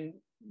 minutes and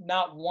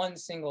not one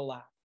single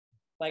laugh.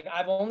 Like,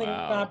 I've only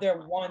gone up there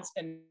once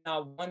and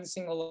not one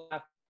single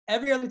laugh.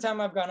 Every other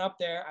time I've gone up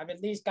there, I've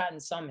at least gotten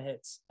some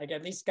hits. Like,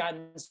 at least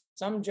gotten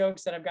some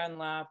jokes that I've gotten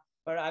laugh.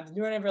 But I've been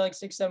doing it for like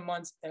 6-7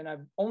 months, and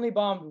I've only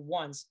bombed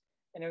once.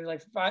 And it was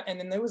like 5. And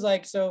then it was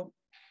like, so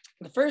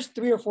the first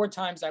 3 or 4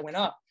 times I went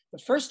up, the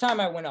first time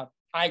I went up,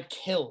 I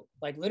killed,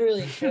 like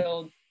literally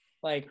killed.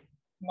 Like,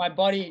 my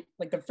buddy,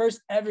 like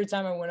every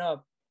time I went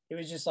up, it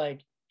was just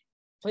like,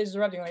 places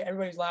erupting, like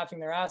everybody's laughing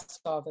their ass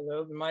off at the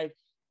open mic.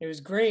 It was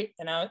great.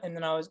 And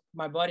then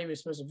my buddy was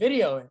supposed to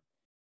video it.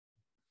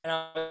 And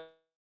I was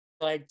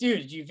like, dude,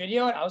 did you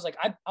video it? I was like,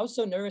 I was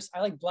so nervous. I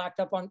like blacked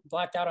out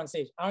on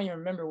stage. I don't even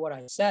remember what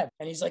I said.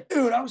 And he's like,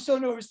 dude, I was so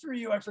nervous for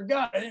you. I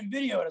forgot. I didn't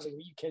video it. I was like, are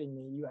you kidding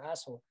me? You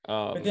asshole.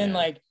 Oh, but then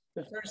like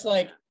the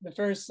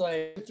first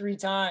 3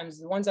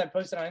 times, the ones I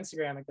posted on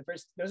Instagram, like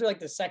those are like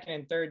the second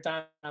and third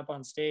time up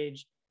on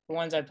stage, the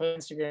ones I put on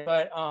Instagram.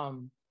 But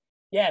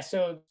yeah,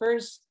 so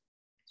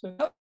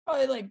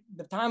probably like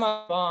the time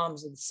I bombed,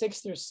 the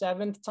 6th or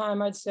 7th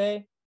time I'd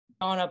say,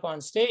 gone up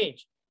on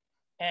stage.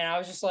 And I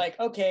was just like,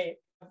 okay,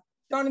 I've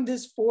done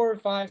this 4 or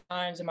 5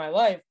 times in my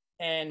life,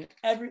 and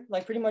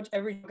pretty much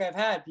every joke I've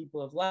had,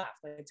 people have laughed.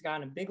 Like, it's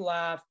gotten a big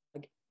laugh,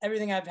 like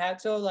everything I've had.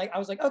 So like, I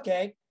was like,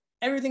 okay,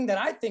 everything that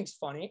I think's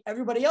funny,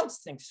 everybody else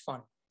thinks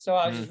funny. So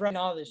I was just writing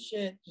all this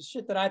shit, just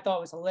shit that I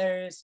thought was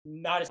hilarious.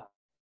 Not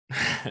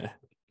a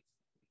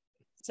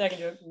second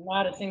joke,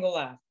 not a single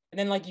laugh. And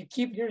then like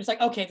you're just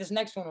like, okay, this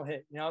next one will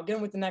hit. I'll get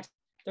him with the next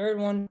third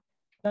one,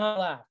 not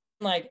laugh.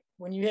 Like,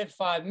 when you hit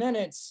 5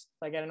 minutes,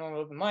 like at a normal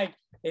open mic,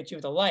 they hit you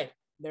with a light.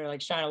 They're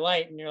like, shine a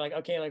light, and you're like,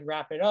 okay, like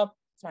wrap it up.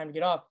 It's time to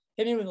get off.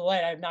 Hit me with a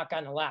light. I have not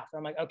gotten a laugh. And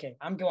I'm like, okay,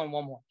 I'm going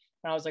one more.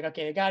 And I was like,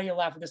 okay, I gotta get a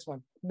laugh with this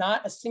one.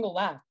 Not a single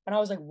laugh. And I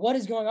was like, what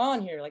is going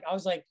on here? Like, I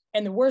was like,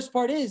 and the worst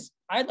part is,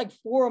 I had like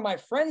 4 of my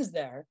friends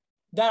there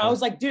that I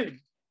was like, dude,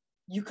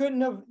 you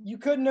couldn't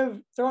have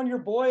thrown your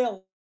boy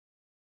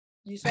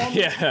you saw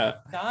me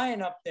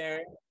dying up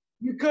there.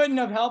 You couldn't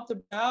have helped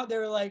him out. They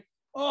were like,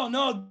 oh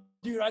no,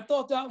 dude, I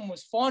thought that one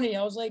was funny.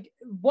 I was like,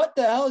 what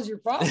the hell is your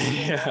problem?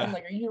 Man?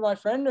 Like, are you my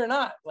friend or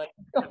not? Like,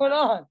 what's going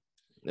on?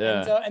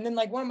 Yeah. And then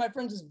like one of my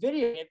friends was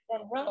videoing it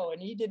front row, and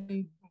he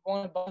didn't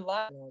want to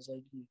laugh. And I was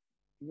like,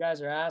 you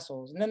guys are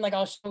assholes. And then like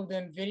I'll show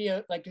them the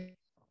video,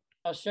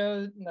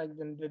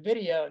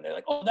 and they're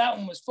like, oh, that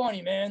one was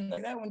funny, man.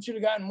 Like, that one should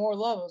have gotten more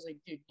love. I was like,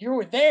 dude, you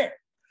were there.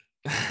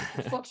 What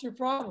the fuck's your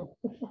problem?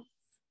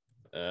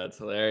 That's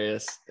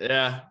hilarious.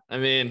 Yeah, I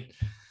mean,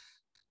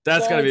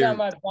 that's gotta be.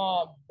 Time I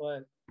bombed,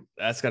 but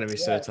that's gotta be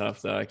so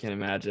tough, though. I can't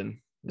imagine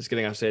just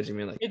getting off stage and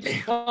being like,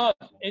 it's tough.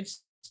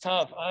 It's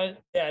tough.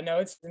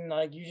 It's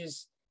like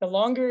the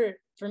longer,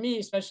 for me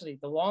especially,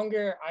 the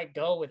longer I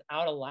go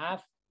without a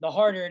laugh, the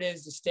harder it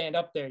is to stand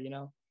up there.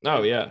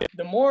 Oh yeah.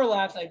 The more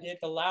laughs I get,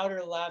 the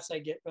louder laughs I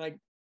get. Like,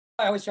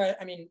 I always try.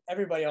 I mean,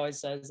 everybody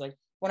always says, like,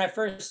 when I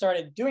first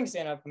started doing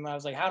stand up, and I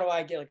was like, how do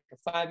I get like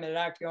a 5-minute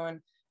act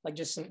going? Like,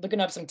 just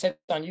looking up some tips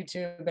on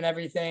YouTube and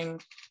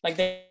everything. Like,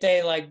 they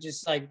say, like,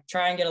 just like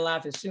try and get a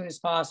laugh as soon as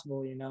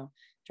possible,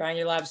 try and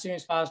get a laugh as soon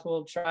as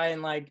possible. Try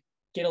and like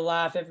get a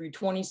laugh every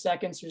 20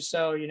 seconds or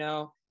so,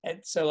 and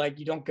so like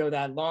you don't go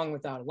that long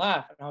without a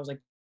laugh. And I was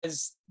like, this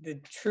is the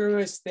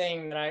truest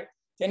thing that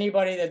to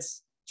anybody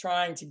that's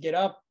trying to get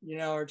up,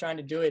 or trying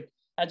to do it.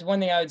 That's one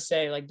thing I would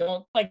say. Like,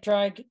 don't like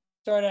I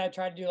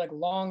try to do like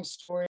long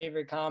story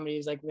favorite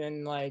comedies. Like,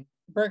 when like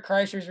Bert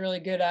Kreischer's really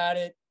good at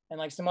it. And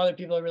like some other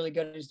people are really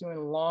good at just doing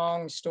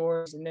long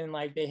stories, and then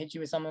like they hit you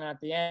with something at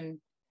the end.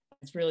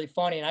 It's really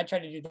funny. And I try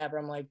to do that, but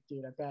I'm like,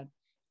 dude, I've got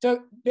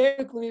So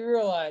basically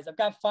realize I've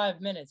got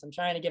 5 minutes. I'm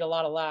trying to get a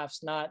lot of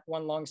laughs, not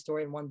one long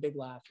story and one big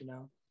laugh, you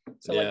know?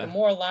 So like the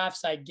more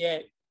laughs I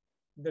get,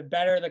 the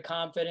better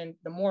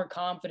the more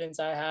confidence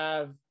I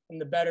have, and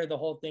the better the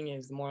whole thing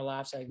is, the more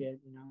laughs I get,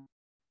 you know?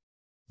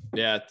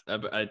 Yeah.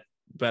 I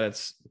bet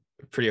it's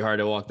pretty hard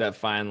to walk that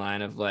fine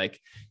line of like,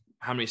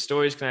 how many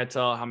stories can I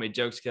tell? How many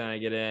jokes can I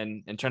get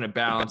in, and trying to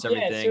balance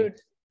everything. So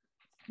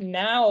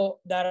now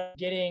that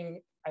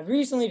I've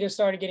recently just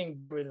started getting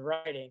with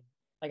writing.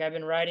 Like I've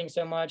been writing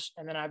so much,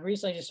 and then I've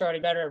recently just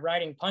started better at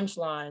writing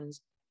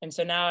punchlines. And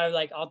so now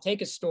I'll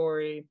take a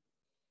story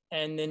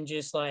and then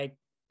just like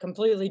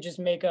completely just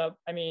make up.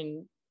 I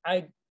mean,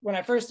 when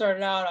I first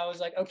started out, I was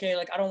like, okay,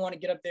 like I don't want to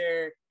get up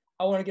there.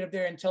 I want to get up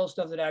there and tell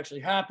stuff that actually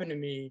happened to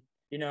me,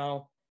 you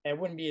know, and it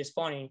wouldn't be as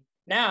funny.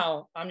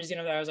 Now I'm just,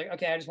 I was like,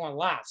 okay, I just want to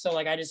laugh. So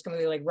like I just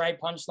completely like write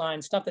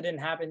punchlines, stuff that didn't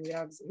happen, you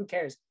know, who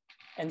cares?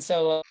 And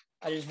so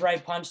I just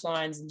write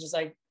punchlines and just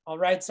like I'll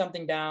write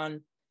something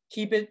down,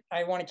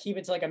 I want to keep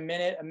it to like a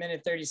minute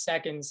 30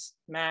 seconds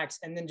max,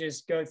 and then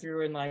just go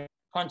through and like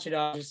punch it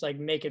up, just like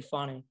make it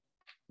funny.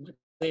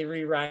 They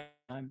rewrite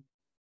time.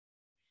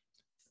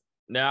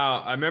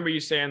 Now, I remember you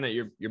saying that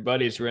your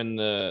buddies were in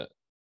the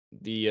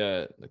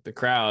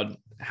crowd.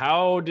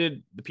 How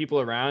did the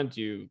people around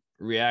you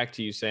react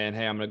to you saying,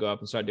 "Hey, I'm gonna go up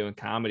and start doing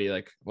comedy"?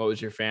 Like, what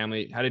was your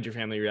family? How did your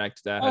family react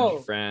to that? How did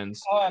your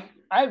friends?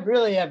 I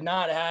really have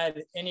not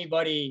had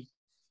anybody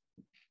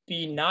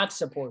be not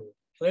supportive.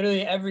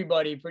 Literally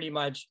everybody pretty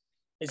much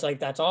is like,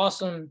 that's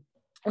awesome.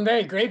 I'm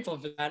very grateful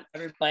for that.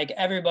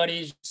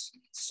 Everybody's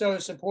so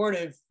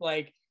supportive.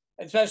 Like,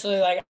 especially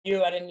like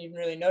you, I didn't even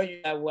really know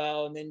you that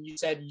well. And then you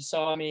said you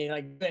saw me,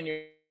 like, and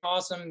you're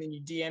awesome. And then you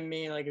DM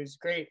me, like, it was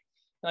great.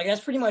 Like,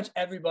 that's pretty much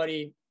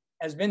everybody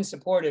has been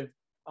supportive.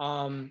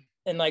 And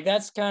like,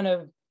 that's kind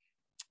of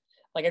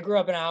like, I grew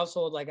up in a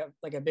household, like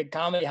a big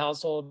comedy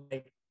household.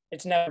 Like,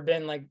 it's never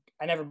been like,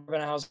 I never grew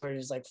up in a house where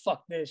it's like,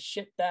 fuck this,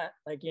 shit that.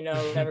 Like,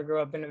 never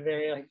grew up in a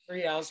very like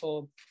free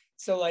household.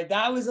 So like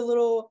that was a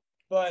little,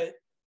 but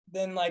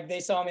then like they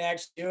saw me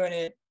actually doing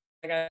it.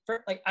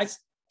 I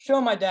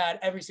show my dad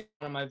every single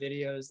one of my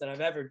videos that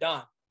I've ever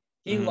done.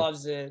 He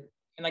loves it.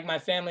 And like my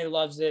family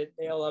loves it.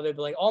 They all love it.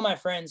 But like all my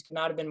friends could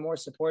not have been more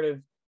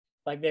supportive.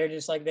 Like they're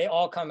just like, they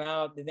all come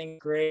out, they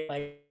think great.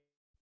 Like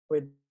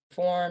with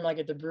form, like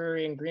at the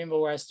brewery in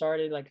Greenville where I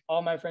started, like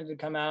all my friends would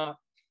come out.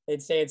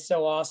 They'd say it's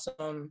so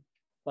awesome.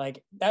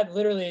 Like that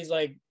literally is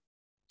like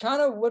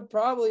kind of what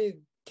probably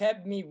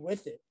kept me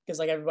with it, because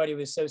like everybody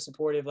was so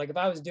supportive. Like if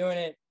I was doing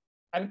it,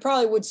 I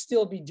probably would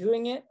still be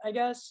doing it, I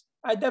guess.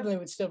 I definitely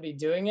would still be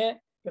doing it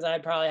because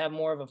I'd probably have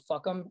more of a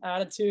fuck 'em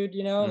attitude,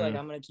 like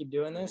I'm gonna keep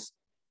doing this.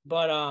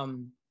 But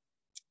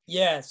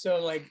yeah,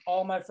 so like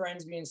all my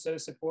friends being so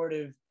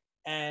supportive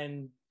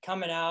and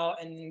coming out,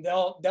 and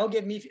they'll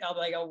give me, I'll be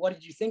like, oh, what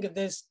did you think of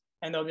this?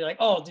 And they'll be like,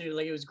 oh dude,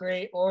 like it was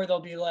great. Or they'll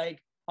be like,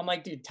 I'm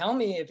like, dude, tell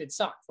me if it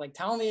sucks. Like,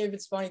 tell me if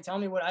it's funny. Tell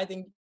me what I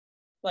think.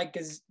 Like,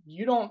 because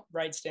you don't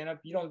write stand up,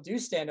 you don't do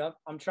stand up.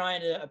 I'm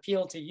trying to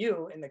appeal to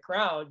you in the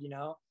crowd,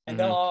 and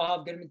they'll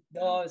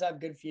always have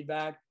good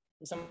feedback.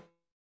 And some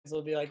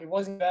will be like, it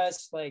wasn't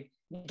best. Like,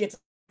 you get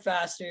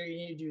faster, you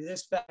need to do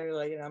this better.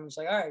 Like, and I'm just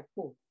like, all right,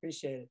 cool,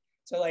 appreciate it.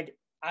 So like,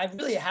 I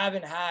really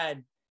haven't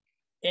had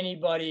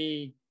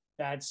anybody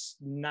that's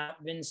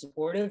not been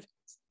supportive.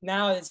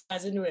 Now it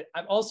ties into it.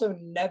 I've also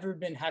never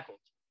been heckled.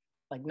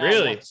 Like, not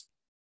really once.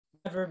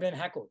 Never been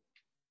heckled.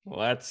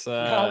 Well, that's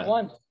not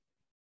once.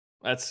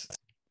 That's,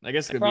 I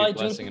guess, it could be a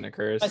blessing and a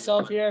curse.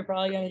 Myself here,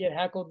 probably gonna get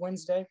heckled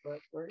Wednesday, but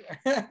we're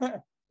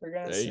we're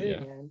gonna see,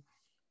 man.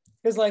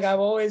 Because like I've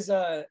always,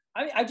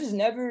 I've just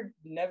never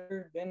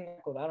been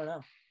heckled. I don't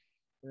know.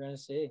 We're gonna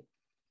see.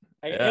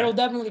 It'll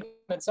definitely come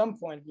at some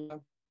point,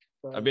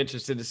 But I'd be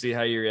interested to see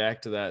how you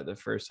react to that, the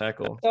first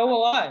heckle. So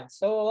will I.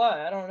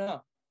 I don't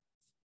know.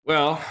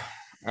 Well, all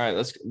right,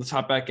 let's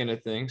hop back into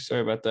things.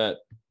 Sorry about that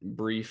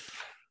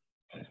brief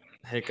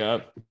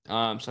hiccup. So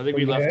I think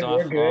we left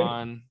off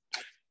on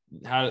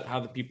how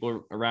the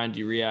people around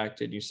you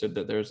reacted. You said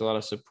that there was a lot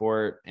of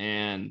support,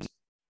 and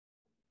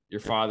your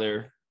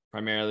father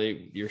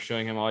primarily, you're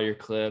showing him all your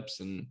clips,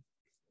 and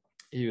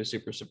he was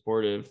super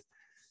supportive.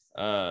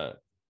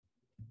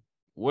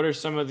 What are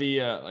some of the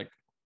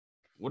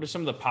what are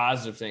some of the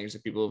positive things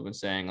that people have been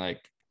saying?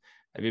 Like,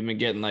 have you been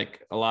getting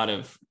like a lot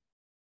of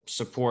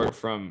support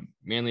from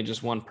mainly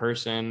just one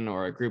person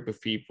or a group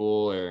of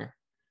people? Or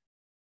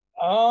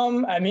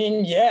I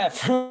mean, yeah,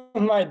 from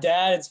my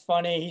dad, it's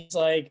funny.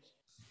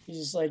 He's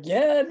just like,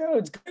 yeah, no,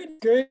 it's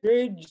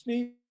great. You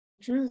speak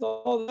truth,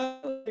 all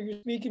that. You're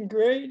speaking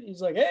great.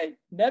 He's like, hey,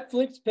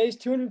 Netflix pays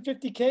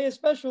 $250K a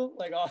special.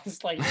 Like, all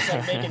this, like, just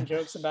like making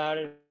jokes about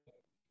it.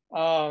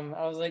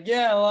 I was like,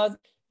 yeah, a lot.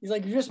 He's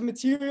like, you're just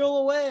material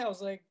away. I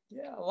was like,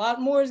 yeah, a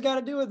lot more has got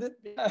to do with it.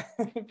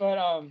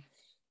 But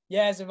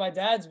yeah, so my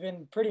dad's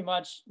been pretty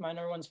much my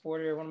number one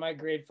supporter. One of my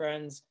great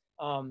friends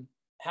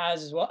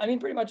has as well. I mean,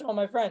 pretty much all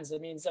my friends. I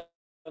mean, so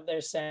what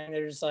they're saying,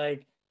 they're just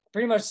like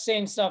pretty much the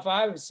same stuff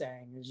I was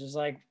saying. It's just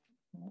like,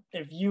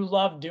 if you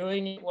love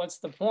doing it, what's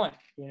the point?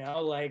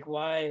 Like,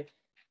 why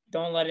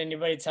don't let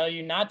anybody tell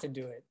you not to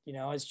do it. You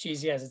know, as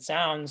cheesy as it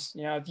sounds,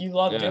 you know, if you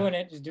love doing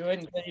it, just do it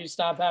until you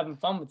stop having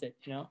fun with it,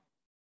 you know?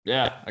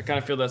 Yeah, I kind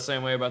of feel that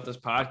same way about this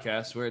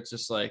podcast, where it's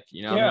just like,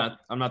 you know,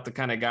 I'm not the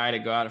kind of guy to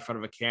go out in front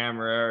of a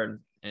camera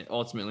and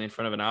ultimately in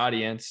front of an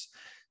audience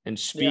and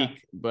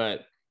speak,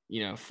 but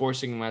you know,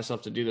 forcing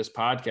myself to do this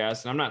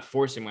podcast, and I'm not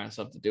forcing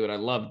myself to do it. I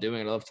love doing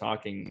it. I love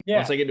talking.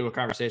 Once I get into a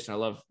conversation, I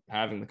love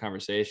having the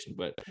conversation,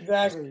 but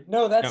exactly.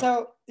 No, that's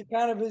how it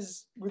kind of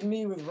is with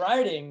me with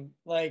writing.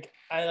 Like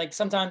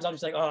sometimes I'm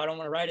just like, oh, I don't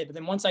want to write it. But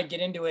then once I get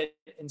into it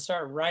and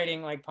start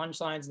writing like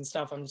punchlines and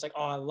stuff, I'm just like,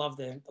 oh, I love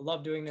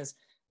doing this.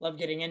 Love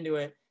getting into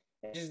it.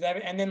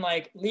 And then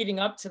like leading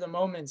up to the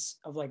moments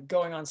of like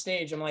going on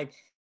stage, I'm like,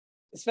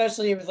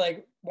 especially with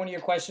like one of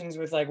your questions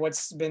with like,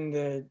 what's been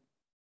the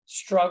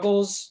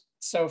struggles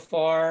so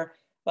far,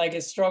 like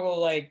a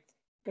struggle, like,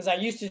 because I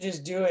used to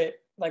just do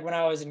it like when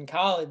I was in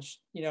college,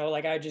 you know,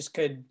 like I just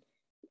could,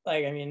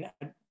 like, I mean,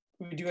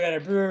 we would do it at a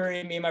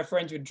brewery. Me and my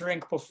friends would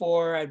drink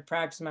before. I'd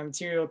practice my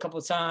material a couple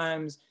of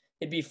times.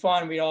 It'd be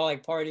fun. We'd all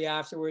like party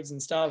afterwards and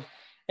stuff.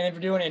 And if we're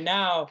doing it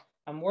now,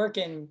 I'm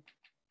working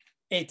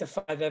 8 to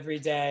 5 every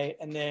day,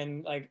 and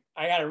then like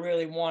I gotta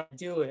really want to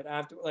do it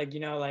after, like, you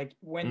know, like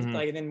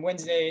like, and then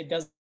Wednesday it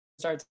does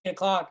start at 8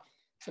 o'clock,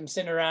 so I'm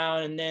sitting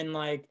around, and then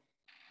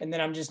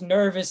I'm just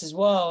nervous as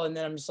well, and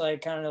then I'm just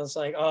like kind of just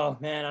like, oh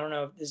man, I don't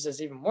know if this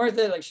is even worth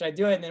it, like should I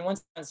do it? And then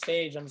once I'm on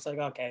stage, I'm just like,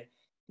 okay,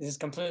 this is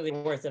completely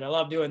worth it. I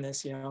love doing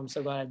this, you know. I'm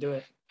so glad I do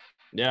it.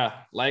 Yeah,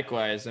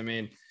 likewise. I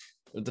mean,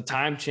 with the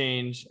time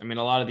change, I mean,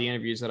 a lot of the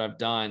interviews that I've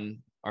done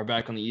are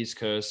back on the East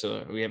Coast,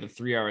 so we have a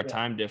 3-hour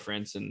time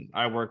difference, and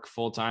I work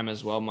full time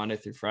as well, Monday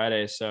through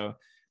Friday. So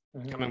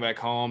coming back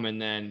home,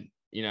 and then,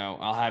 you know,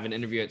 I'll have an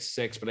interview at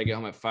 6, but I get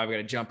home at 5. I got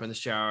to jump in the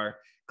shower,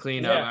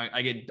 clean up.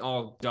 I get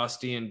all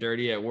dusty and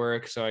dirty at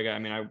work. So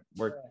I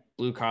work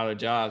blue collar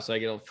jobs, so I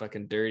get all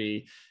fucking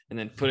dirty, and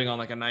then putting on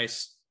like a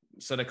nice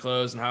set of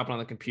clothes and hopping on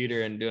the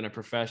computer and doing a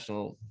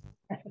professional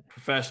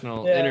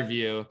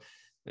interview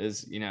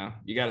is, you know,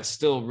 you got to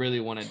still really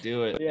want to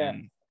do it.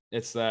 And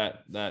it's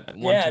that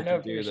wanting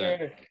to do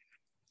that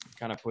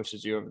kind of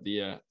pushes you over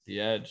the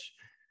edge.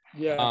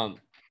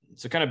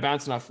 So kind of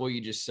bouncing off what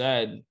you just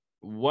said,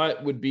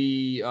 what would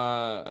be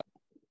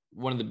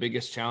one of the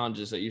biggest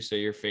challenges that you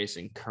say you're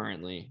facing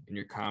currently in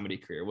your comedy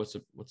career? What's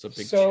a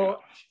big challenge?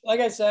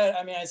 Like I said,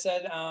 it's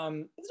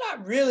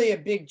not really a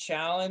big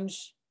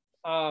challenge.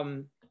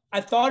 I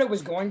thought it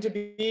was going to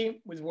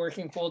be with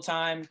working full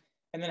time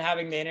and then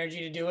having the energy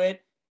to do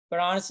it. But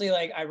honestly,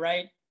 like I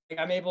write, like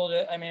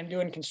I'm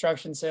doing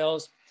construction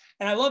sales,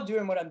 and I love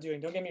doing what I'm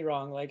doing. Don't get me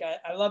wrong. Like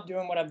I love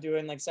doing what I'm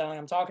doing, like selling.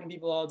 I'm talking to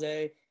people all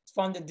day. It's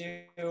fun to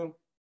do,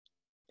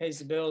 pays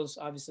the bills,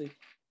 obviously.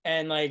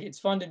 And like, it's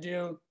fun to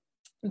do,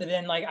 but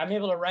then like, I'm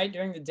able to write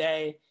during the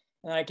day,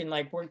 and I can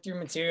like work through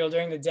material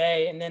during the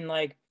day. And then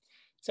like,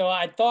 so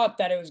I thought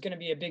that it was going to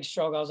be a big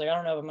struggle. I was like, I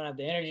don't know if I'm gonna have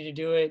the energy to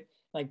do it,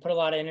 like put a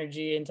lot of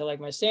energy into like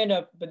my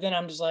stand-up. But then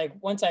I'm just like,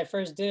 once I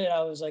first did it,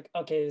 I was like,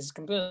 okay, this is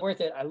completely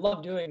worth it. I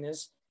love doing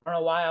this. I don't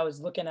know why I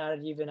was looking at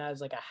it even as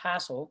like a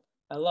hassle.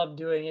 I love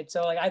doing it.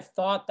 So like, I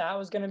thought that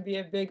was going to be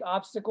a big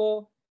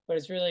obstacle, but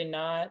it's really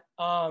not.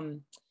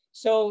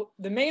 So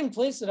the main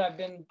place that I've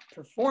been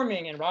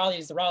performing in Raleigh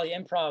is the Raleigh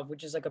Improv,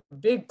 which is like a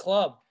big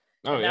club.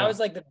 That was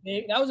like that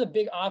was a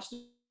big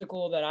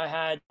obstacle that I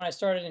had when I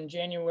started in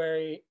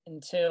January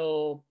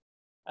until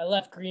I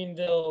left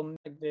Greenville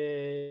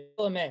the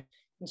May.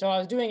 And so I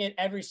was doing it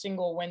every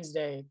single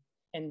Wednesday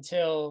from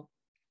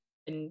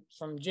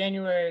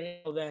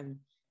January till then.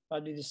 If I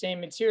do the same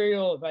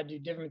material, if I do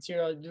different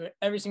material, I'd do it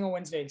every single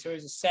Wednesday. So it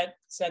was a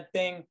set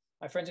thing.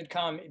 My friends would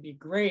come, it'd be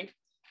great.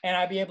 And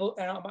I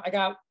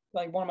got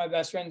like one of my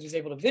best friends was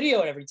able to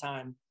video it every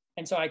time.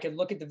 And so I could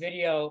look at the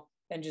video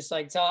and just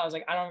like tell, I was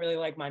like, I don't really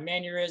like my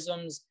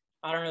mannerisms.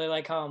 I don't really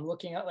like how I'm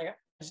looking at, like, I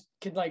just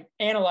could like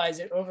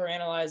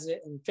overanalyze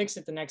it and fix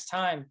it the next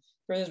time.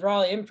 For this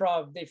Raleigh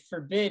Improv, they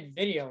forbid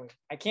video.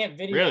 I can't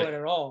video it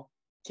at all.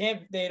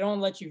 They don't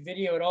let you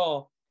video at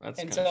all.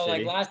 And so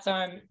like last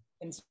time,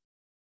 and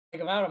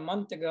like about a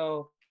month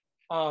ago,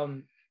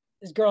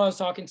 this girl I was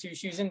talking to,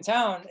 she was in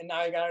town, and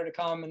I got her to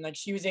come, and like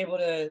she was able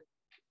to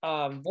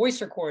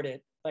voice record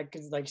it, like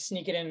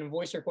sneak it in and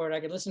voice record it. I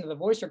could listen to the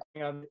voice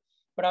recording of it,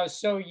 but I was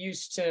so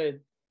used to,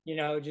 you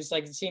know, just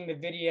like seeing the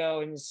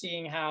video and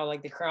seeing how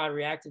like the crowd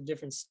reacted to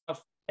different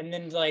stuff. And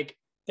then like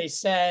they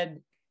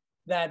said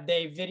that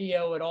they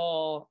video it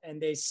all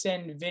and they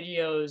send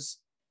videos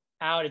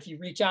out if you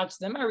reach out to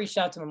them. I reached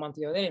out to them a month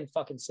ago. They didn't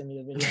fucking send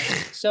me the video.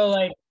 so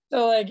like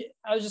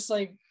I was just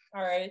like,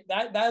 all right,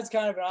 that's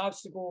kind of an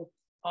obstacle.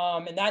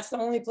 And that's the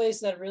only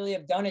place that really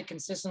have done it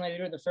consistently. They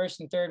do it the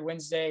first and third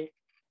Wednesday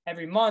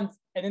every month,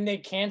 and then they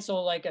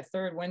cancel like a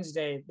third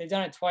Wednesday. They've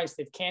done it twice.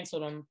 They've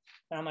canceled them,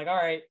 and I'm like, all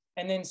right.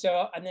 And then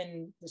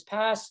this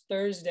past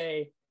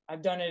Thursday, I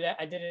did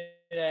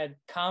it at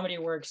Comedy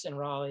Works in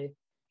Raleigh,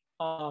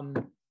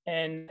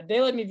 and they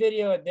let me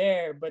video it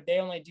there, but they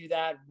only do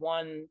that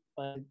one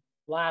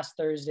last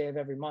Thursday of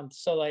every month.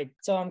 So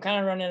I'm kind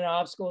of running into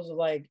obstacles of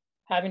like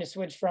having to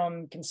switch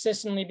from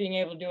consistently being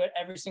able to do it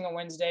every single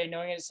Wednesday,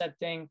 knowing it's a set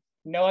thing,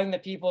 knowing the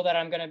people that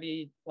I'm going to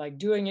be like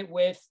doing it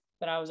with,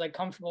 that I was like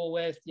comfortable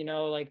with, you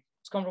know, like I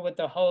was comfortable with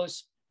the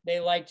host. They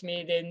liked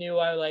me. They knew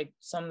I like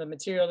some of the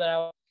material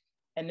that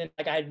and then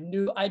like I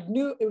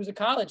knew it was a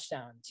college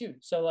town too.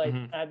 So like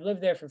I've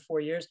lived there for 4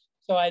 years.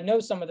 So I know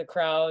some of the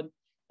crowd,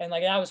 and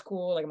like that was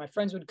cool. Like my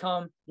friends would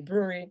come, the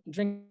brewery,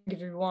 drink if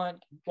you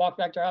want, walk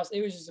back to our house.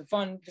 It was just a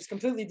fun, just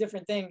completely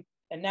different thing.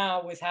 And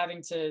now with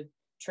having to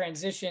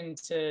transition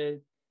to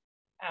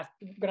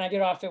when I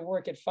get off at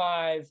work at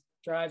 5,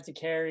 drive to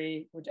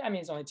Cary, which I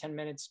mean it's only 10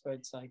 minutes, but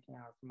it's like an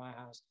hour from my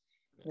house.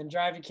 And then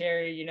drive to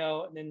Cary, you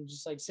know, and then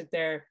just like sit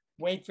there,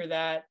 wait for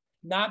that,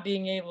 not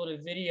being able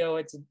to video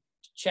it to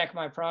check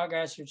my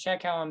progress or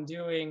check how I'm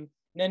doing, and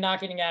then not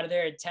getting out of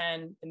there at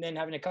 10 and then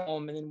having to come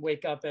home and then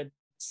wake up at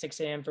 6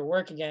 a.m. for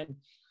work again.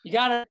 You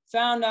gotta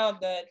found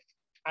out that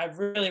I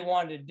really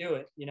wanted to do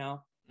it, you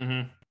know.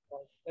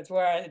 That's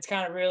where it's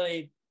kind of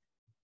really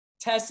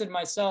tested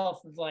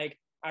myself of like,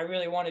 I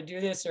really want to do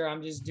this, or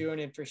I'm just doing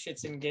it for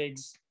shits and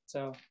gigs.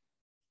 So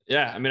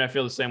yeah, I mean, I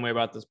feel the same way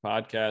about this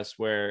podcast,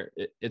 where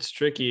it's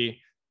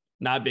tricky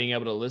not being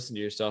able to listen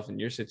to yourself in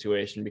your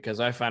situation, because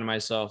I find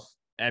myself,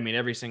 I mean,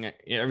 every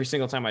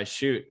single time I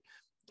shoot,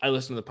 I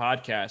listen to the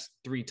podcast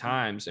 3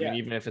 times. I mean,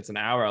 even if it's an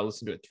hour, I'll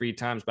listen to it 3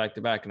 times back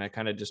to back. And I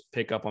kind of just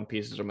pick up on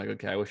pieces. I'm like,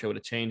 okay, I wish I would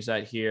have changed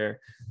that here.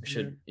 I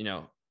should, you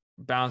know,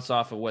 bounce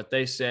off of what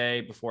they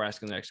say before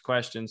asking the next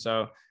question.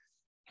 So,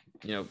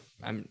 you know,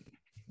 I'm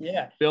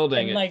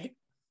building it. Like,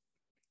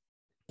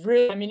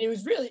 really, I mean, it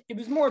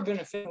was more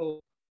beneficial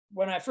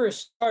when I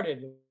first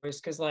started,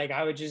 because like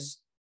it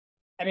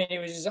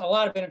was just a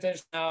lot of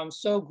benefits. Now I'm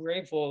so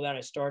grateful that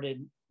I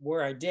started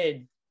where I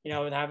did, you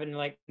know, with having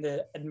like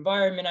the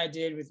environment I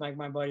did with like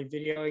my buddy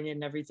videoing it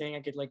and everything. I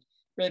could like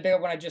really pick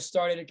up when I just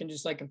started. It can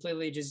just like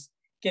completely just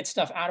get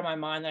stuff out of my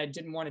mind that I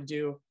didn't want to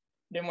do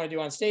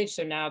on stage.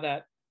 So now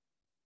that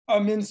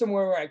I'm in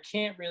somewhere where I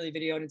can't really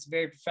video and it's a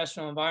very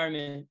professional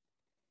environment,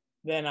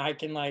 then I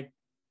can like,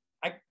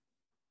 I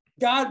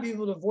gotta be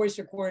able to voice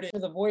record it.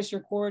 The voice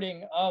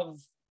recording of,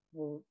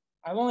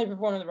 I've only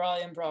performed at the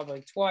Raleigh Improv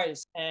like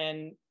twice,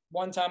 and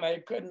one time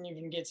I couldn't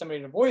even get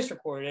somebody to voice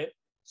record it.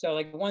 So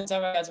like one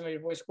time I got somebody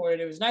to voice record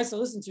it. It was nice to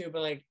listen to,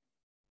 but like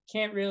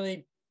can't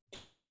really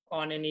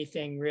on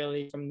anything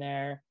really from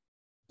there,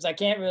 because I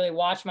can't really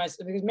watch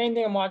myself, because main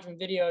thing I'm watching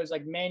videos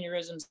like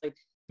mannerisms, like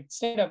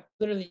stand up,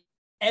 literally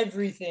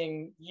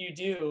everything you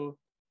do,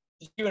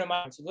 just doing a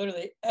mind. So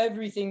literally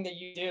everything that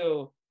you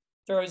do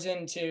throws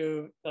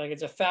into like,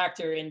 it's a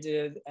factor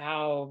into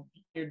how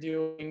you're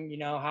doing, you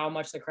know, how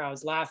much the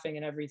crowd's laughing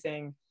and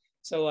everything.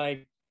 So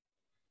like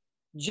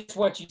just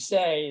what you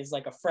say is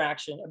like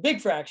a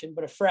big fraction,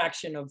 but a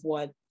fraction of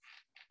what.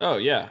 Oh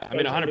yeah. I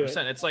mean,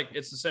 100%. It's like,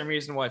 it's the same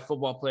reason why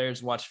football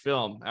players watch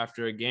film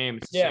after a game.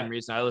 It's the same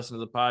reason I listen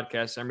to the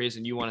podcast. Same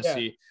reason you want to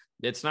see.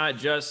 It's not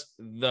just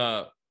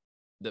the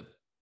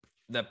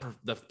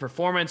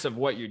performance of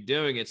what you're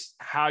doing. It's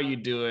how you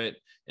do it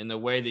and the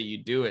way that you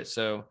do it.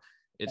 So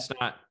it's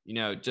not, you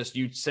know, just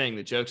you saying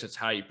the jokes. It's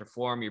how you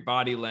perform, your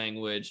body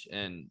language,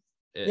 and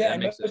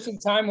and most of the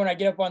time when I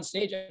get up on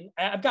stage,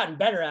 I've gotten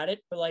better at it,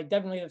 but like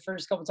definitely the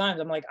first couple times,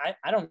 I'm like,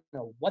 I don't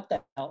know what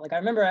the hell. Like I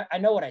remember I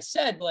know what I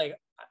said, but like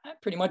I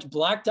pretty much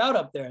blacked out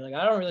up there. Like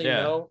I don't really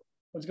know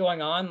what's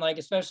going on. Like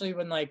especially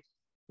when like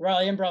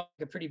Raleigh Improv,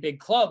 like a pretty big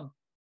club.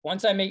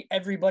 Once I make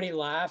everybody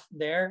laugh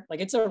there,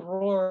 like it's a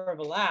roar of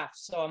a laugh.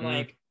 So I'm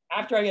like,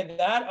 after I get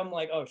that, I'm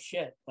like, oh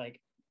shit, like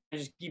I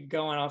just keep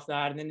going off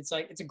that, and then it's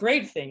like it's a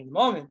great thing in the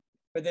moment.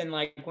 But then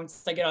like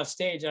once I get off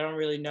stage, I don't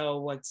really know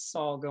what's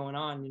all going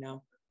on, you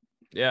know?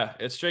 Yeah,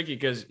 it's tricky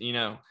because, you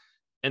know,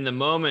 in the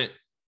moment,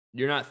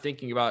 you're not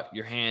thinking about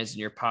your hands in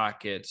your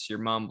pockets, you're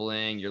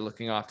mumbling, you're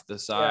looking off to the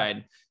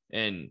side,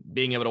 and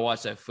being able to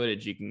watch that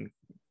footage, you can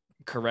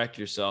correct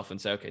yourself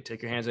and say, okay,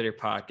 take your hands out of your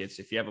pockets.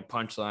 If you have a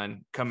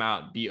punchline, come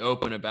out, be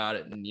open about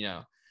it. And, you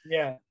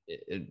know,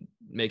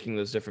 making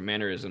those different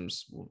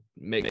mannerisms will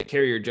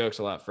carry your jokes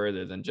a lot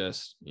further than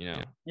just, you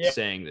know,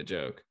 saying the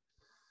joke.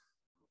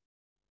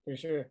 For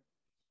sure.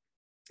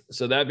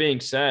 So that being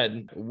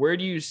said, where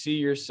do you see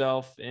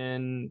yourself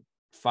in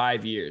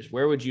 5 years?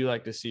 Where would you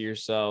like to see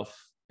yourself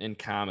in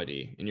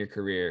comedy in your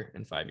career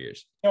in 5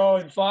 years? So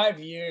in 5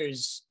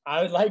 years,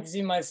 I would like to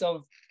see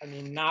myself, I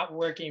mean, not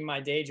working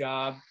my day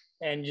job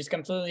and just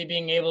completely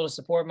being able to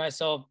support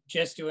myself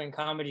just doing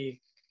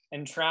comedy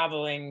and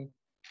traveling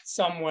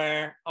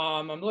somewhere.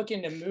 I'm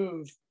looking to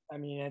move, I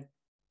mean,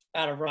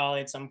 out of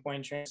Raleigh at some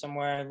point,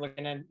 somewhere,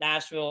 looking at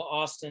Nashville,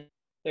 Austin.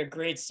 They're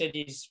great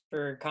cities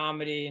for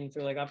comedy and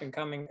for like up and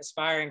coming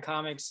aspiring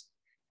comics.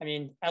 I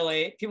mean,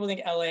 LA, people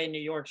think LA, New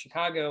York,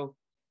 Chicago,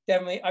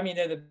 definitely, I mean,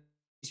 they're the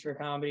best for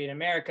comedy in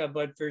America,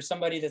 but for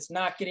somebody that's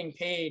not getting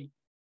paid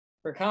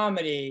for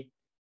comedy,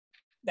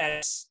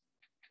 that's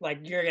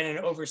like, you're in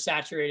an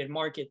oversaturated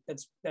market.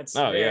 That's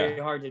very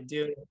hard to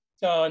do.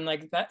 So, and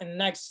like that in the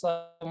next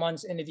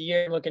months into the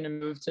year, looking to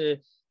move to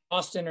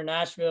Austin or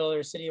Nashville or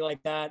a city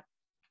like that.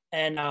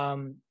 And,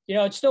 you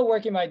know, it's still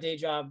working my day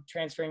job,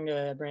 transferring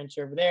to a branch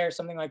over there,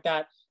 something like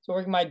that. So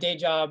working my day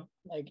job,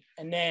 like,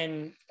 and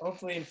then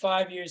hopefully in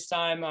 5 years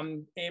time,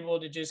 I'm able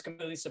to just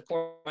completely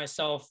support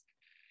myself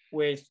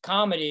with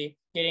comedy,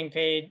 getting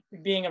paid,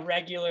 being a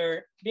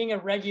regular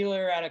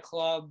at a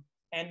club.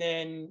 And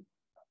then,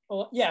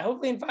 well, yeah,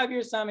 hopefully in 5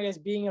 years time, I guess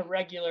being a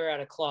regular at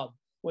a club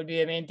would be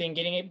the main thing.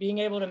 Being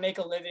able to make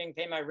a living,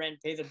 pay my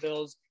rent, pay the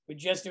bills with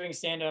just doing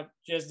stand-up,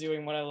 just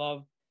doing what I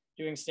love,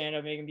 doing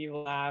stand-up, making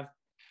people laugh.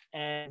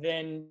 And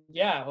then,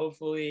 yeah,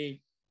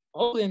 hopefully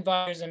in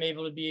 5 years, I'm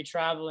able to be a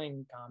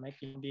traveling comic,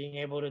 being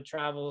able to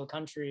travel a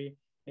country,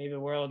 maybe the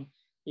world,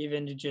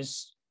 even to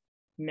just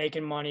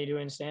making money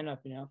doing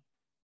stand-up,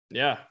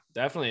 Yeah,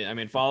 definitely. I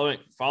mean,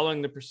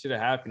 following the pursuit of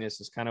happiness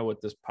is kind of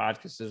what this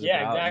podcast is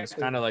Yeah, about. exactly. And it's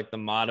kind of like the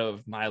motto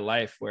of my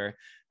life, where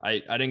I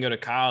didn't go to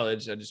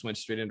college. I just went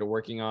straight into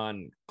working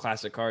on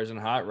classic cars and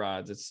hot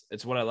rods.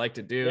 It's what I like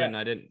to do. Yeah. And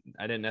I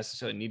didn't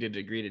necessarily need a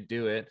degree to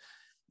do it.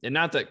 And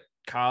not that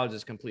college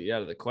is completely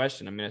out of the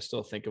question. I mean, I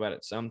still think about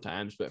it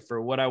sometimes, but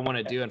for what I want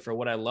to do and for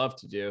what I love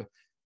to do,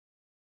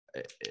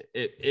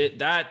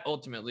 that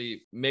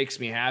ultimately makes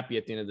me happy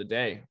at the end of the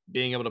day,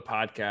 being able to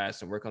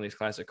podcast and work on these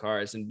classic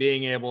cars, and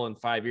being able in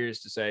 5 years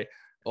to say,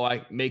 oh,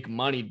 I make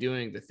money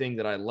doing the thing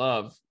that I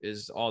love,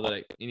 is all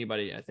that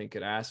anybody I think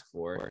could ask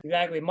for.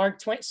 Exactly. Mark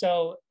Twain.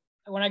 So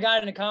when I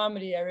got into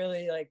comedy, I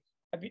really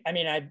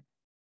I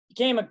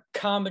became a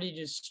comedy,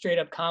 just straight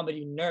up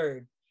comedy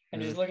nerd,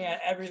 and just looking at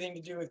everything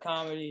to do with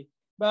comedy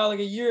about like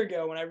a year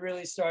ago, when I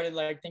really started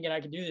like thinking I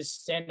could do this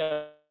stand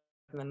up.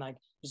 And then like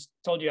just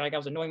told you, like I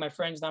was annoying my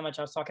friends, not much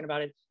I was talking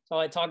about it. So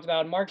I talked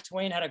about Mark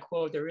Twain had a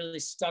quote that really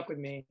stuck with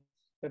me.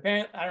 But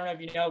apparently, I don't know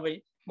if you know, but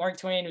Mark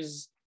Twain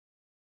was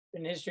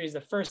in history is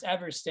the first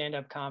ever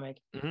stand-up comic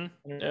in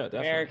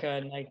America.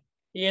 And like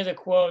he has a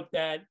quote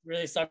that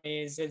really stuck with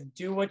me. He says,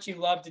 "Do what you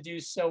love to do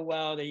so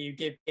well that you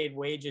get paid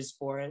wages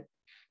for it."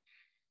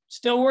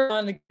 Still working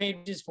on the paid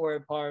wages for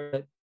it part,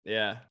 but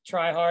yeah,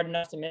 try hard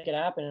enough to make it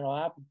happen, it'll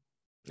happen.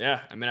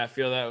 Yeah, I mean, I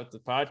feel that with the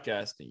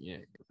podcasting. Yeah,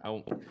 I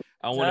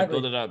want to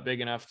build it up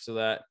big enough so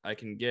that I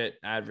can get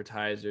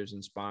advertisers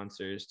and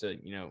sponsors to,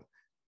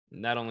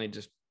 not only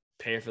just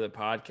pay for the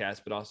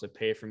podcast, but also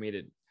pay for me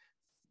to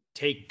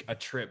take a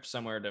trip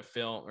somewhere to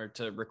film or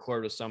to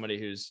record with somebody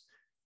who's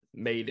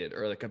made it,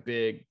 or like a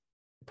big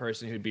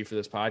person who'd be for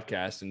this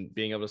podcast, and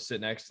being able to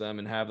sit next to them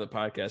and have the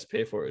podcast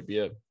pay for it would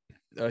be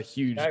a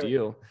huge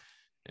deal.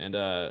 And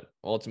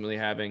ultimately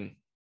having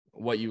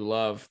what you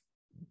love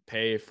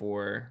pay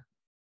for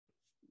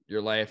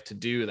your life to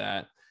do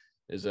that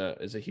is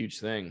a huge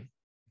thing.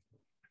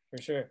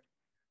 For sure.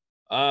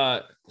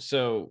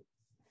 So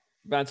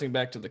bouncing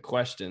back to the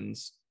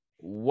questions,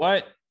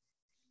 what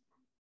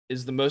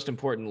is the most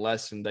important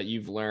lesson that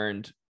you've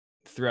learned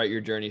throughout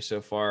your journey so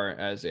far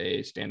as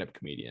a stand-up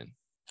comedian?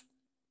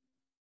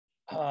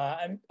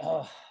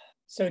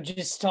 So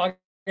just talking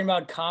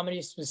about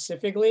comedy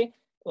specifically,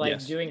 like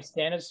yes. Doing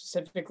stand-up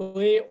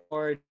specifically,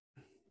 or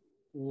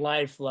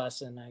life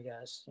lesson, I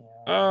guess.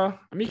 I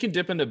mean, you can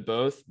dip into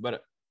both,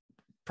 but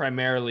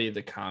primarily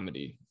the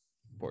comedy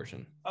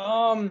portion.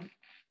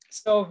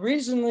 So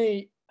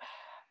recently,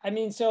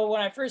 so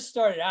when I first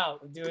started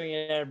out doing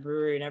it at a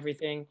brewery and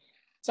everything,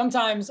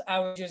 sometimes I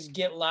would just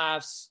get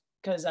laughs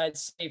because I'd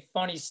say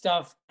funny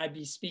stuff. I'd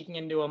be speaking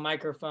into a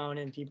microphone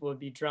and people would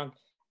be drunk.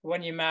 It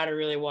wouldn't even matter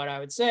really what I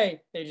would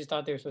say. They just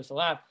thought they were supposed to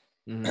laugh.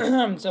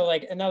 Mm-hmm. So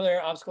like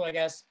another obstacle, I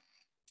guess,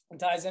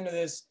 ties into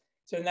this.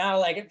 So now,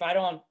 like, if I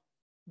don't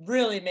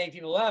really make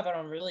people laugh, I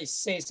don't really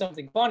say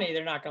something funny,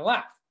 they're not going to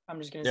laugh. I'm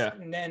just going to,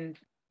 and then,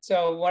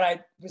 so what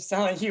I was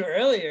telling you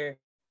earlier,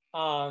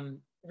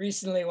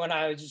 recently when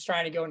I was just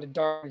trying to go into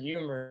dark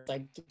humor,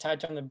 like to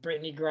touch on the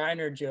Brittany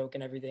Griner joke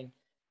and everything,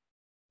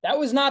 that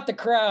was not the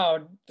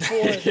crowd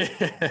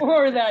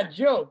for that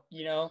joke,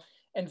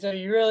 And so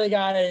you really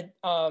got to,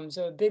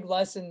 so a big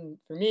lesson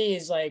for me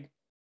is like,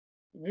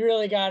 you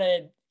really got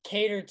to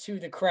cater to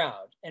the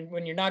crowd. And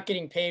when you're not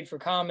getting paid for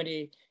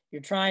comedy,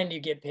 you're trying to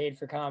get paid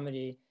for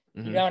comedy.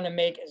 Mm-hmm. You got to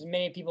make as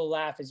many people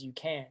laugh as you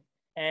can,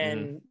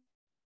 and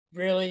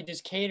really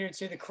just cater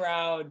to the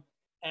crowd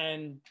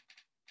and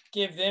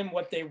give them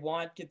what they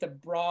want. Get the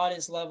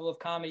broadest level of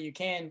comedy you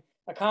can.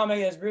 A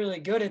comic that's really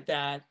good at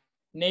that,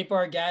 Nate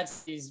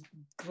Bargatze's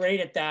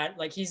great at that.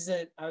 Like he's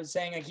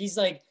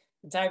like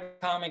the type of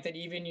comic that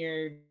even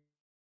your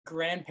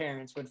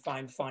grandparents would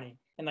find funny.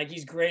 And like,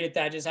 he's great at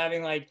that, just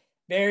having like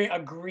very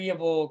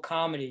agreeable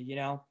comedy,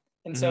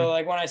 And so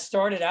like when I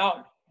started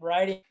out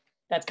writing,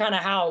 that's kind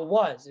of how it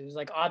was. It was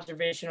like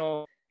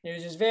observational. It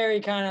was just very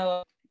kind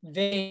of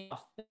vague.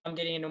 I'm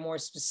getting into more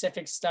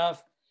specific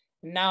stuff.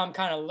 Now I'm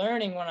kind of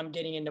learning when I'm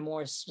getting into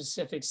more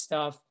specific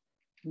stuff.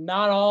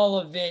 Not all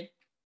of it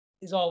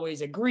is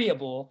always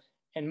agreeable.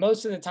 And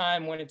most of the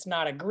time when it's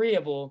not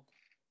agreeable,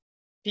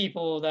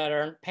 people that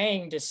aren't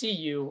paying to see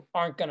you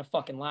aren't going to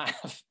fucking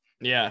laugh.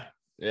 Yeah,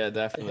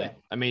 definitely. Yeah.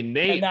 I mean,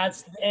 Nate. And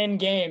that's the end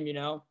game,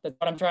 That's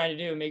what I'm trying to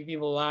do, make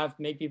people laugh,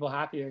 make people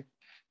happier.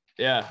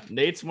 Yeah,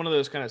 Nate's one of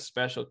those kind of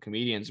special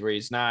comedians where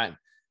he's not,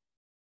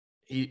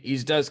 he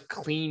does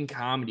clean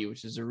comedy,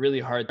 which is a really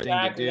hard thing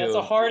to do. That's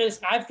the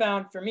hardest I've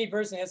found for me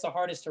personally. That's the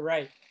hardest to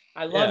write.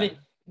 I love it.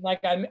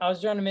 like I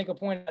was trying to make a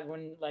point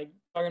when like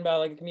talking about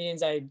like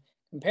comedians I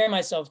compare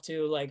myself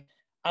to, like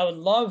I would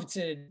love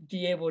to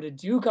be able to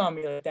do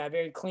comedy like that,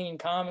 very clean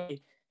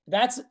comedy.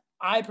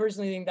 I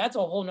personally think that's a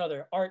whole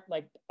nother art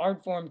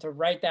form to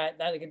write that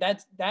like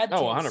that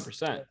Oh,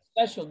 takes 100%. a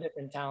special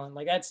different talent.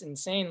 Like that's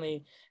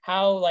insanely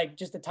how like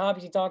just the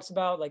topics he talks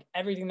about, like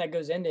everything that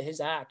goes into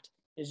his act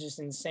is just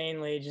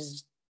insanely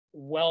just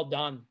well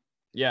done.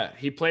 Yeah,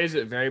 he plays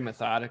it very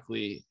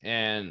methodically,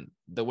 and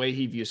the way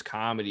he views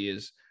comedy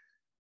is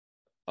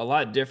a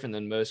lot different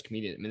than most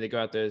comedians. I mean, they go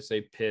out there and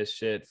say piss,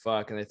 shit,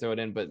 fuck, and they throw it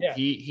in. But Yeah.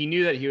 he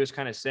knew that he was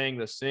kind of saying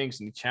those things,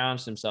 and he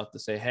challenged himself to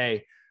say,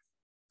 "Hey,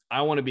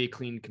 I want to be a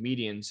clean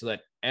comedian," so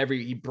that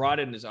he brought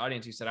it in his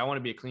audience. He said, "I want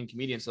to be a clean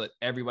comedian so that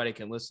everybody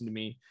can listen to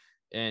me."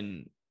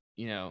 And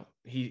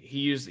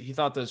he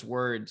thought those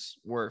words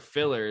were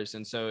fillers,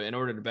 and so in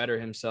order to better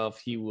himself,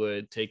 he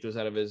would take those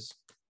out of his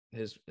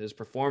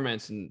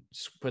performance and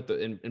put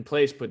in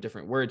place, put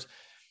different words.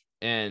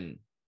 And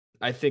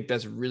I think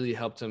that's really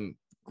helped him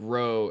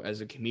grow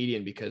as a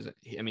comedian, because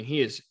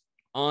he is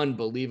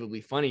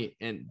unbelievably funny,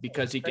 and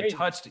because he can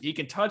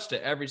touch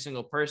to every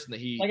single person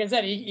that like I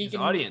said, he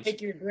can audience.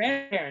 make your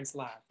grandparents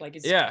laugh. Like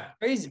it's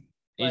crazy.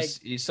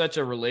 He's such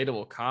a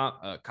relatable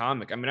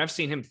comic. I mean, I've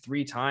seen him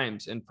 3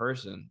 times in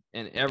person,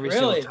 and every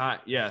really? single time,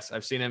 yes,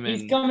 I've seen him.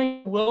 He's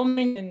coming to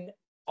Wilmington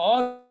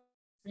August.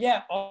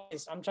 Yeah,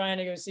 August. I'm trying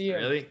to go see him.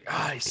 Really?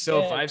 God, he's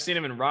so fun. I've seen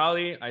him in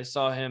Raleigh. I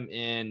saw him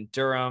in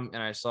Durham,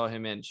 and I saw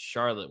him in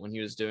Charlotte when he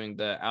was doing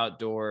the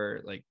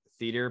outdoor like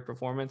theater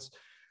performance.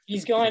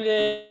 He's going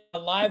to a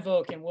Live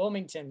Oak in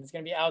Wilmington. It's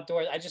going to be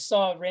outdoors. I just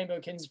saw Rainbow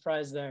Kids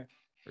Prize there.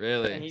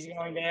 Really? And he's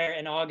going there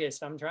in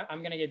August. I'm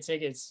going to get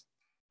tickets.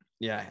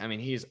 Yeah, I mean,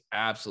 he's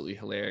absolutely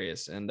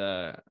hilarious. And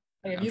have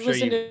you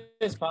listened to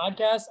his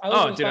podcast?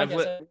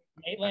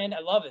 Maitland, I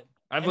love it.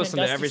 I've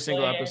listened to every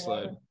single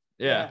episode.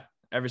 Yeah,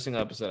 every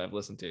single episode I've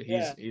listened to.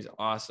 He's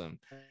awesome.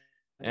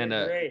 And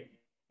great.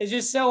 It's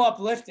just so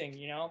uplifting,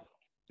 you know.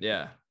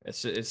 Yeah,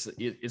 it's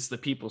the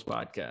people's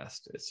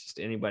podcast. It's just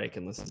anybody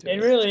can listen to it.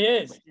 It really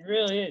is. It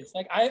really is.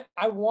 Like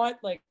I want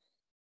like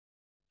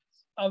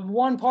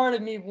one part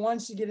of me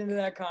wants to get into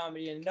that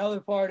comedy, and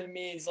another part of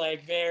me is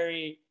like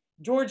very.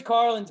 George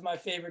Carlin's my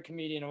favorite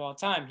comedian of all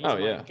time. He's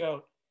my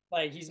goat.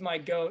 Like he's my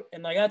goat,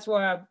 and like that's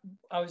why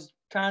I was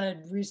kind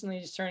of recently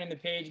just turning the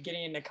page,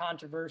 getting into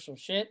controversial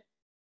shit.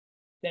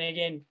 Then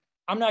again,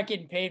 I'm not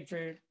getting paid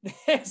for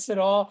this at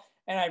all,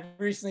 and I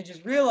recently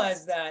just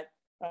realized that.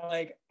 I'm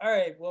like, all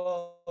right,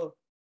 well,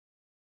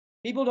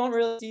 people don't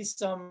really see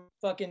some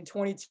fucking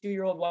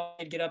 22-year-old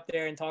white get up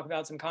there and talk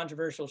about some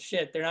controversial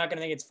shit. They're not going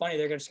to think it's funny.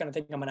 They're just going to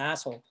think I'm an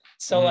asshole.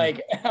 So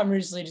like, I'm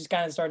recently just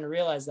kind of starting to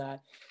realize that.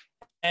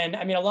 And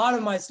I mean, a lot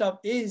of my stuff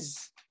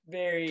is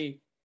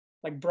very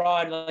like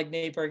broad, like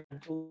Napier,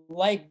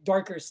 like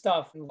darker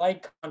stuff and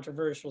like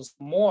controversial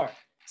more.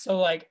 So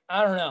like,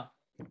 I don't know,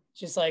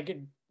 just like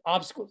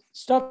obstacles,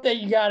 stuff that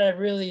you got to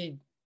really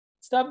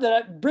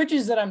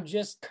bridges that I'm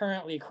just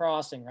currently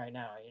crossing right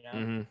now, you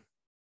know? Mm-hmm.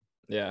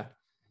 Yeah.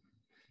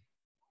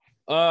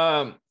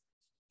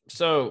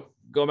 So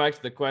going back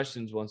to the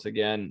questions once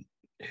again,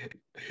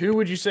 who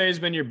would you say has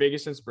been your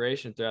biggest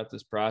inspiration throughout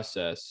this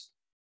process?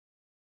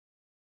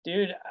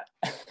 Dude,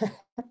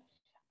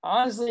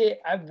 honestly,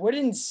 I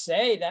wouldn't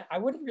say that. I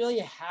wouldn't really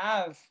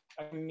have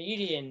a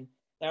comedian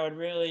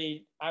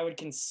that I would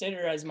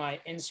consider as my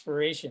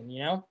inspiration,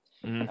 you know?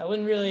 Mm-hmm. I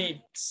wouldn't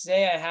really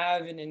say I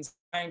have an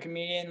inspiring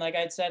comedian. Like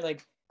I'd said,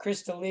 like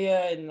Chris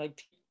D'Elia and like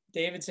Pete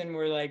Davidson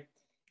were like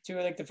 2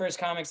 of like the first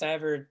comics I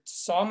ever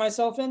saw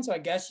myself in. So I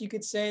guess you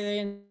could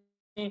say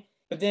they,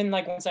 but then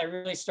like once I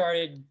really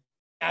started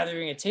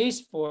gathering a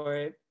taste for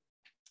it,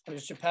 it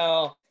was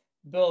Chappelle,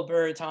 Bill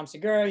Byrd, Tom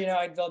Segura, you know,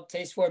 I developed a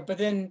taste for it. But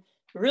then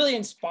what really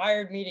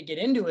inspired me to get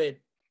into it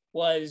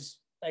was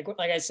like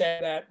I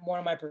said, that one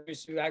of my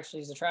producers who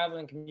actually is a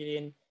traveling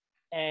comedian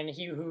and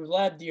who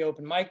led the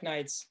open mic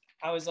nights,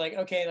 I was like,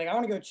 okay, like I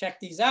want to go check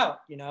these out,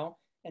 you know,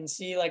 and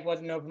see like what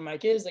an open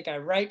mic is. Like I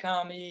write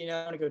comedy, you know,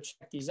 I want to go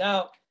check these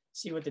out,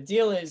 see what the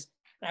deal is.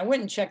 And I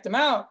went and checked them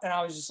out, and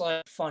I was just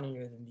like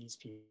funnier than these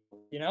people,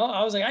 you know.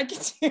 I was like,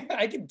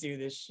 I could do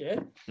this shit,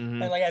 and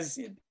like as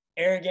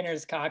arrogant or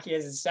as cocky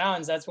as it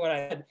sounds, that's what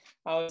I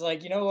was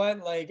like, you know what,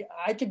 like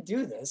I could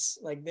do this.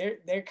 Like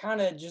they're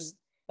kind of just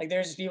like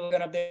there's just people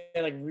going up there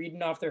like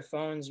reading off their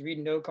phones,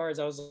 reading note cards.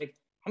 I was like,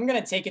 I'm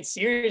gonna take it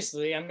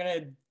seriously. I'm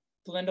gonna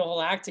blend a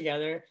whole act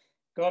together,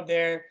 go up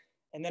there,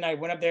 and then I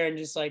went up there and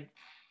just like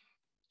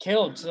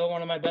killed. So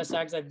one of my best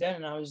acts I've done,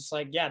 and I was just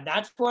like, yeah,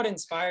 that's what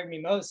inspired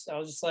me most. I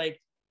was just like,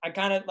 I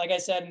kind of, like I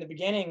said in the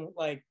beginning,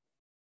 like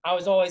I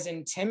was always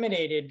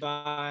intimidated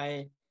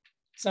by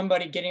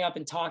somebody getting up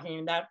and talking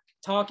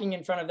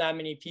in front of that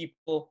many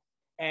people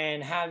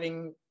and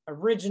having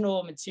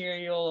original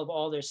material of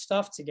all their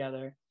stuff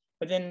together.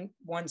 But then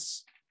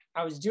once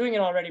I was doing it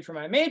already for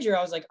my major,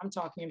 I was like, I'm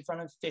talking in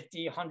front of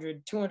 50,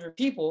 100, 200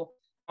 people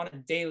on a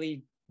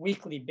daily,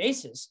 weekly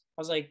basis.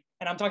 I was like,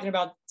 and I'm talking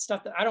about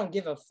stuff that I don't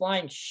give a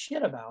flying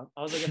shit about.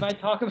 I was like, if I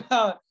talk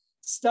about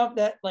stuff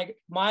that like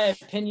my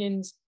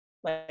opinions,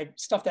 like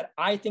stuff that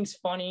I think's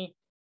funny,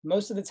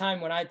 most of the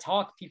time when I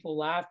talk, people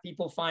laugh,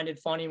 people find it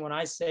funny when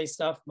I say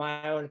stuff,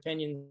 my own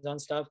opinions on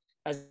stuff.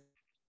 As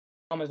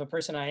a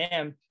person I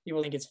am,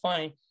 people think it's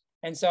funny.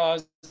 And so I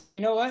was,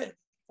 you know what,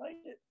 like,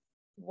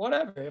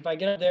 whatever. If I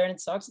get up there and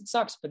it sucks, it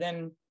sucks. But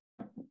then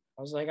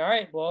I was like, all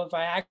right, well, if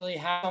I actually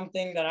have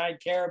something that I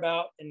care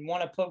about and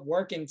want to put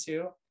work into,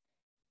 it'll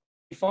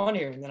be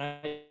funnier than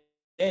I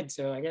did.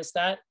 So I guess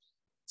that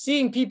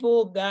seeing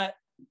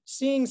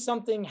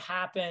something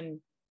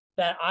happen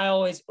that I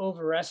always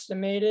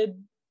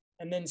overestimated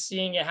and then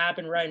seeing it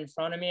happen right in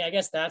front of me, I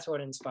guess that's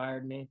what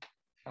inspired me.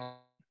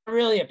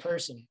 Really a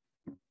person.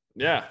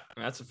 Yeah,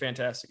 that's a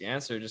fantastic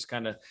answer. Just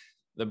kind of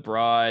the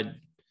broad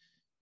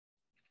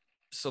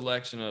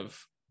selection of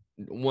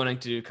wanting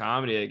to do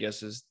comedy, I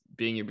guess, is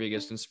being your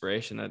biggest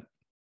inspiration.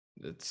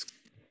 That's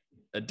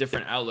a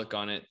different outlook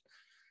on it.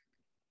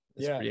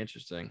 It's pretty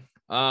interesting.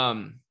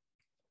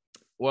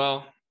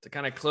 Well, to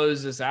kind of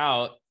close this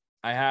out,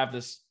 I have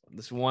this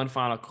one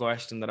final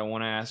question that I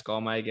want to ask all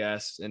my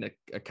guests, and it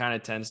kind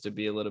of tends to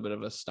be a little bit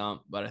of a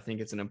stump, but I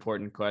think it's an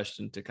important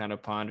question to kind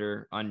of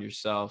ponder on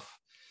yourself.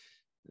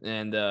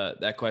 And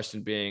that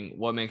question being,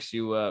 what makes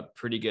you a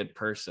pretty good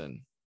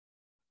person?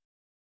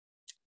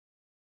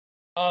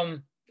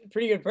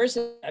 Pretty good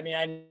person. I mean,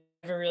 I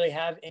never really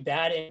have a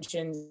bad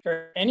intention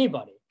for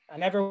anybody. I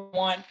never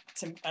want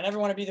to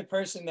be the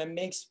person that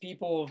makes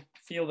people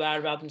feel bad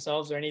about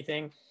themselves or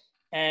anything.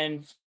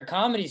 And from a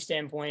comedy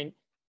standpoint,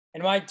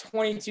 in my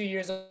 22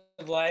 years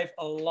of life,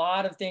 a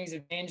lot of things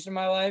have changed in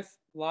my life.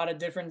 A lot of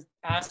different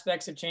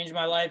aspects have changed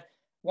my life.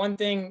 One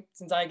thing,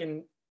 since I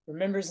can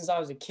remember since I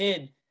was a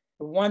kid,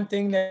 the one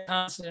thing that's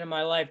constant in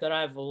my life that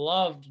I've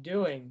loved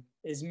doing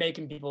is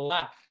making people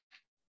laugh.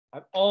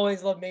 I've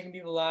always loved making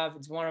people laugh.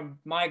 It's one of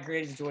my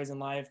greatest joys in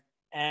life.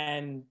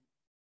 And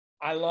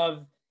I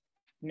love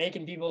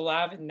making people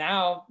laugh.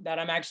 Now that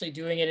I'm actually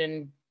doing it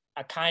in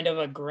a kind of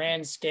a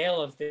grand scale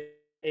of things,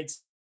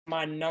 it's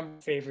my number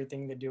favorite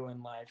thing to do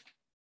in life,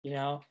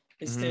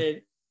 is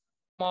to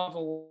come off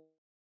of,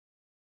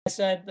 I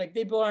said, like,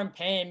 people aren't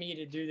paying me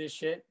to do this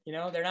shit.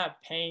 They're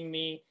not paying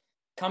me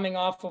coming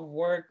off of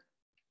work,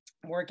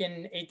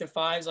 working 8 to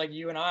 5s like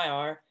you and I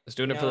are. Just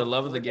doing it for the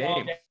love of the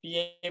game.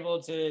 Be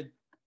able to,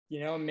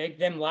 make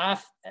them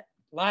laugh at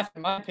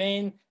my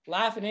pain,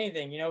 laugh at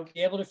anything,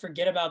 be able to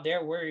forget about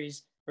their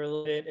worries for a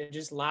little bit and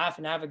just laugh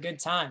and have a good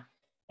time.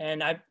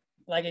 And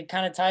it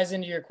kind of ties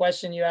into your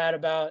question you had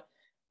about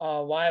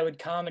why would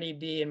comedy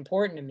be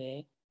important to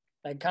me?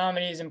 Like,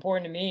 comedy is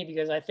important to me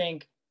because I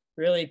think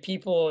really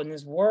people in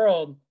this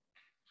world,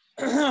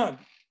 like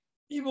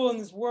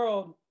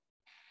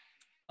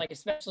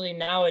especially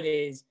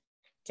nowadays,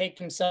 take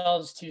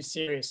themselves too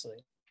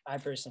seriously. I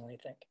personally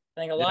think.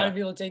 I think a lot of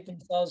people take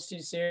themselves too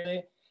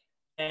seriously.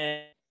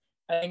 And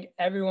I think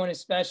everyone,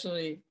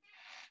 especially,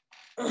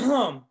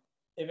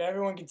 if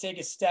everyone could take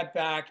a step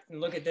back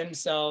and look at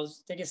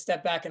themselves, take a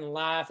step back and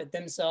laugh at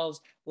themselves,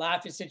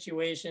 laugh at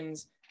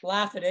situations,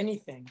 laugh at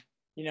anything,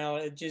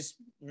 it just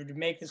would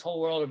make this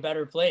whole world a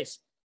better place.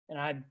 And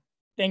I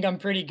think I'm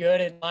pretty good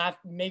at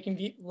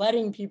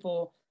letting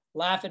people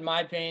laugh at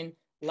my pain,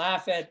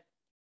 laugh at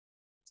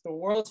the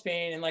world's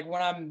pain. And like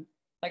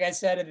I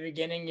said at the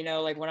beginning,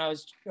 when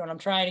I'm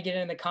trying to get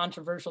into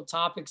controversial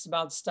topics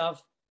about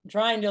stuff, I'm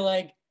trying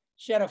to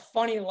shed a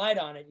funny light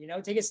on it,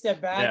 take a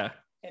step back. Yeah.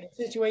 And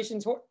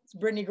situations,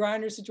 Brittany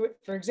Griner's situation,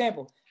 for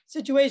example,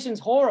 situation's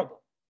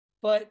horrible,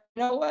 but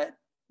you know what?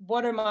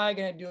 What am I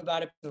going to do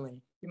about it?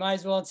 You might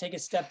as well take a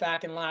step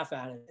back and laugh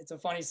at it. It's a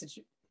funny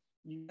situation.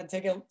 You got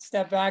to take a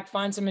step back,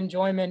 find some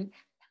enjoyment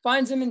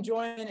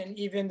in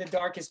even the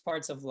darkest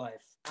parts of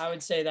life. I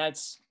would say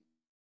that's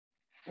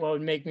what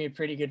would make me a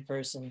pretty good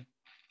person.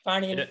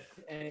 Finding it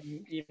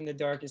in even the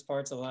darkest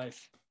parts of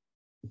life.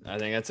 I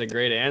think that's a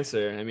great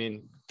answer. I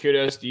mean,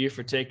 kudos to you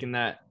for taking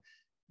that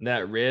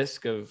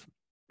risk of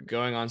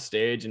going on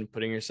stage and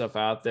putting yourself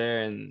out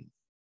there and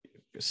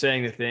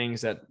saying the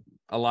things that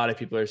a lot of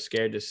people are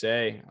scared to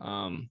say.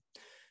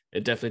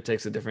 It definitely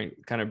takes a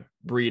different kind of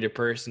breed of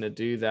person to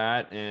do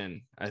that.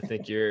 And I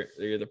think you're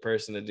the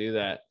person to do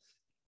that.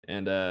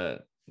 And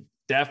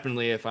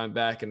definitely, if I'm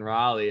back in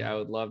Raleigh, I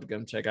would love to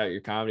come check out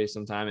your comedy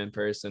sometime in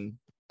person.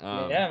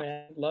 Yeah,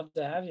 man, I'd love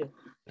to have you.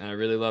 And I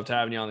really loved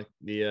having you on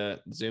the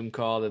Zoom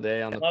call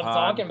today on the pod. Love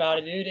talking about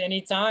it, dude.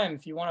 Anytime.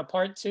 If you want a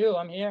part 2,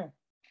 I'm here.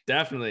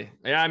 Definitely.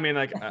 Yeah. I mean,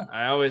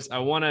 I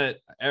want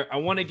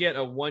to get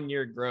a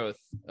 1-year growth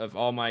of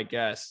all my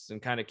guests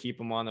and kind of keep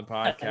them on the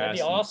podcast. That'd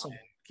be awesome. And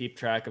keep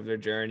track of their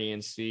journey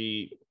and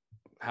see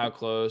how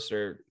close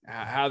or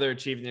how they're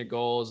achieving their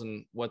goals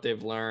and what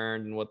they've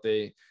learned and what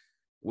they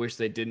wish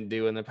they didn't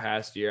do in the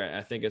past year.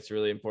 I think it's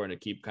really important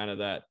to keep kind of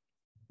that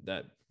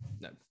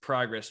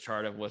progress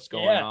chart of what's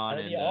going on.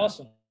 That'd be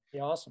awesome. Be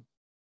awesome.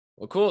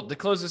 Well, cool. To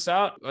close this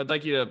out, I'd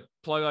like you to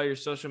plug all your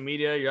social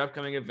media, your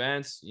upcoming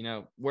events,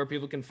 where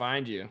people can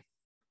find you.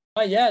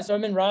 So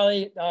I'm in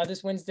Raleigh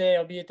this Wednesday.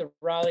 I'll be at the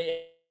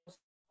Raleigh.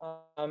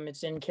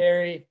 It's in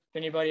Cary. If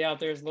anybody out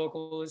there is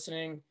local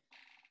listening,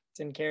 it's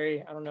in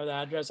Cary. I don't know the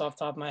address off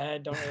the top of my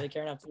head. Don't really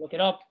care enough to look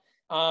it up.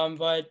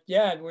 But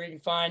yeah, where you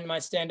can find my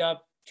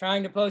stand-up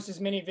trying to post as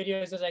many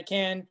videos as I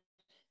can.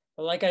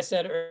 But like I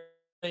said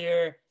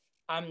earlier,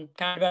 I'm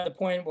kind of at the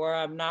point where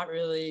I'm not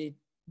really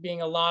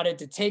being allotted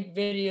to take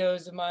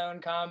videos of my own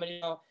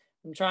comedy.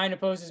 I'm trying to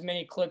post as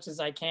many clips as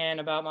I can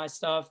about my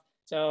stuff.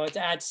 So it's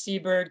at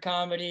Byrd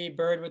Comedy,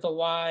 Byrd with a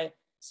Y,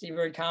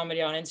 Byrd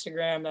Comedy on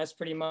Instagram. That's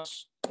pretty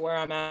much where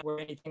I'm at, where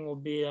anything will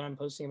be that I'm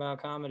posting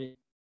about comedy.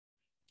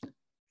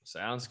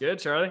 Sounds good,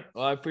 Charlie.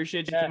 Well, I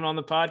appreciate you coming on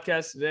the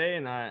podcast today,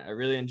 and I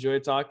really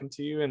enjoyed talking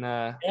to you. And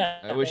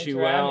I wish you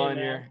well on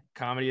your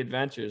comedy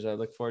adventures. I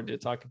look forward to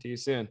talking to you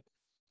soon.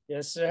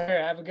 Yes,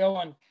 sir. Have a good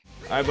one.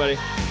 All right, buddy.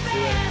 See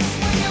you later.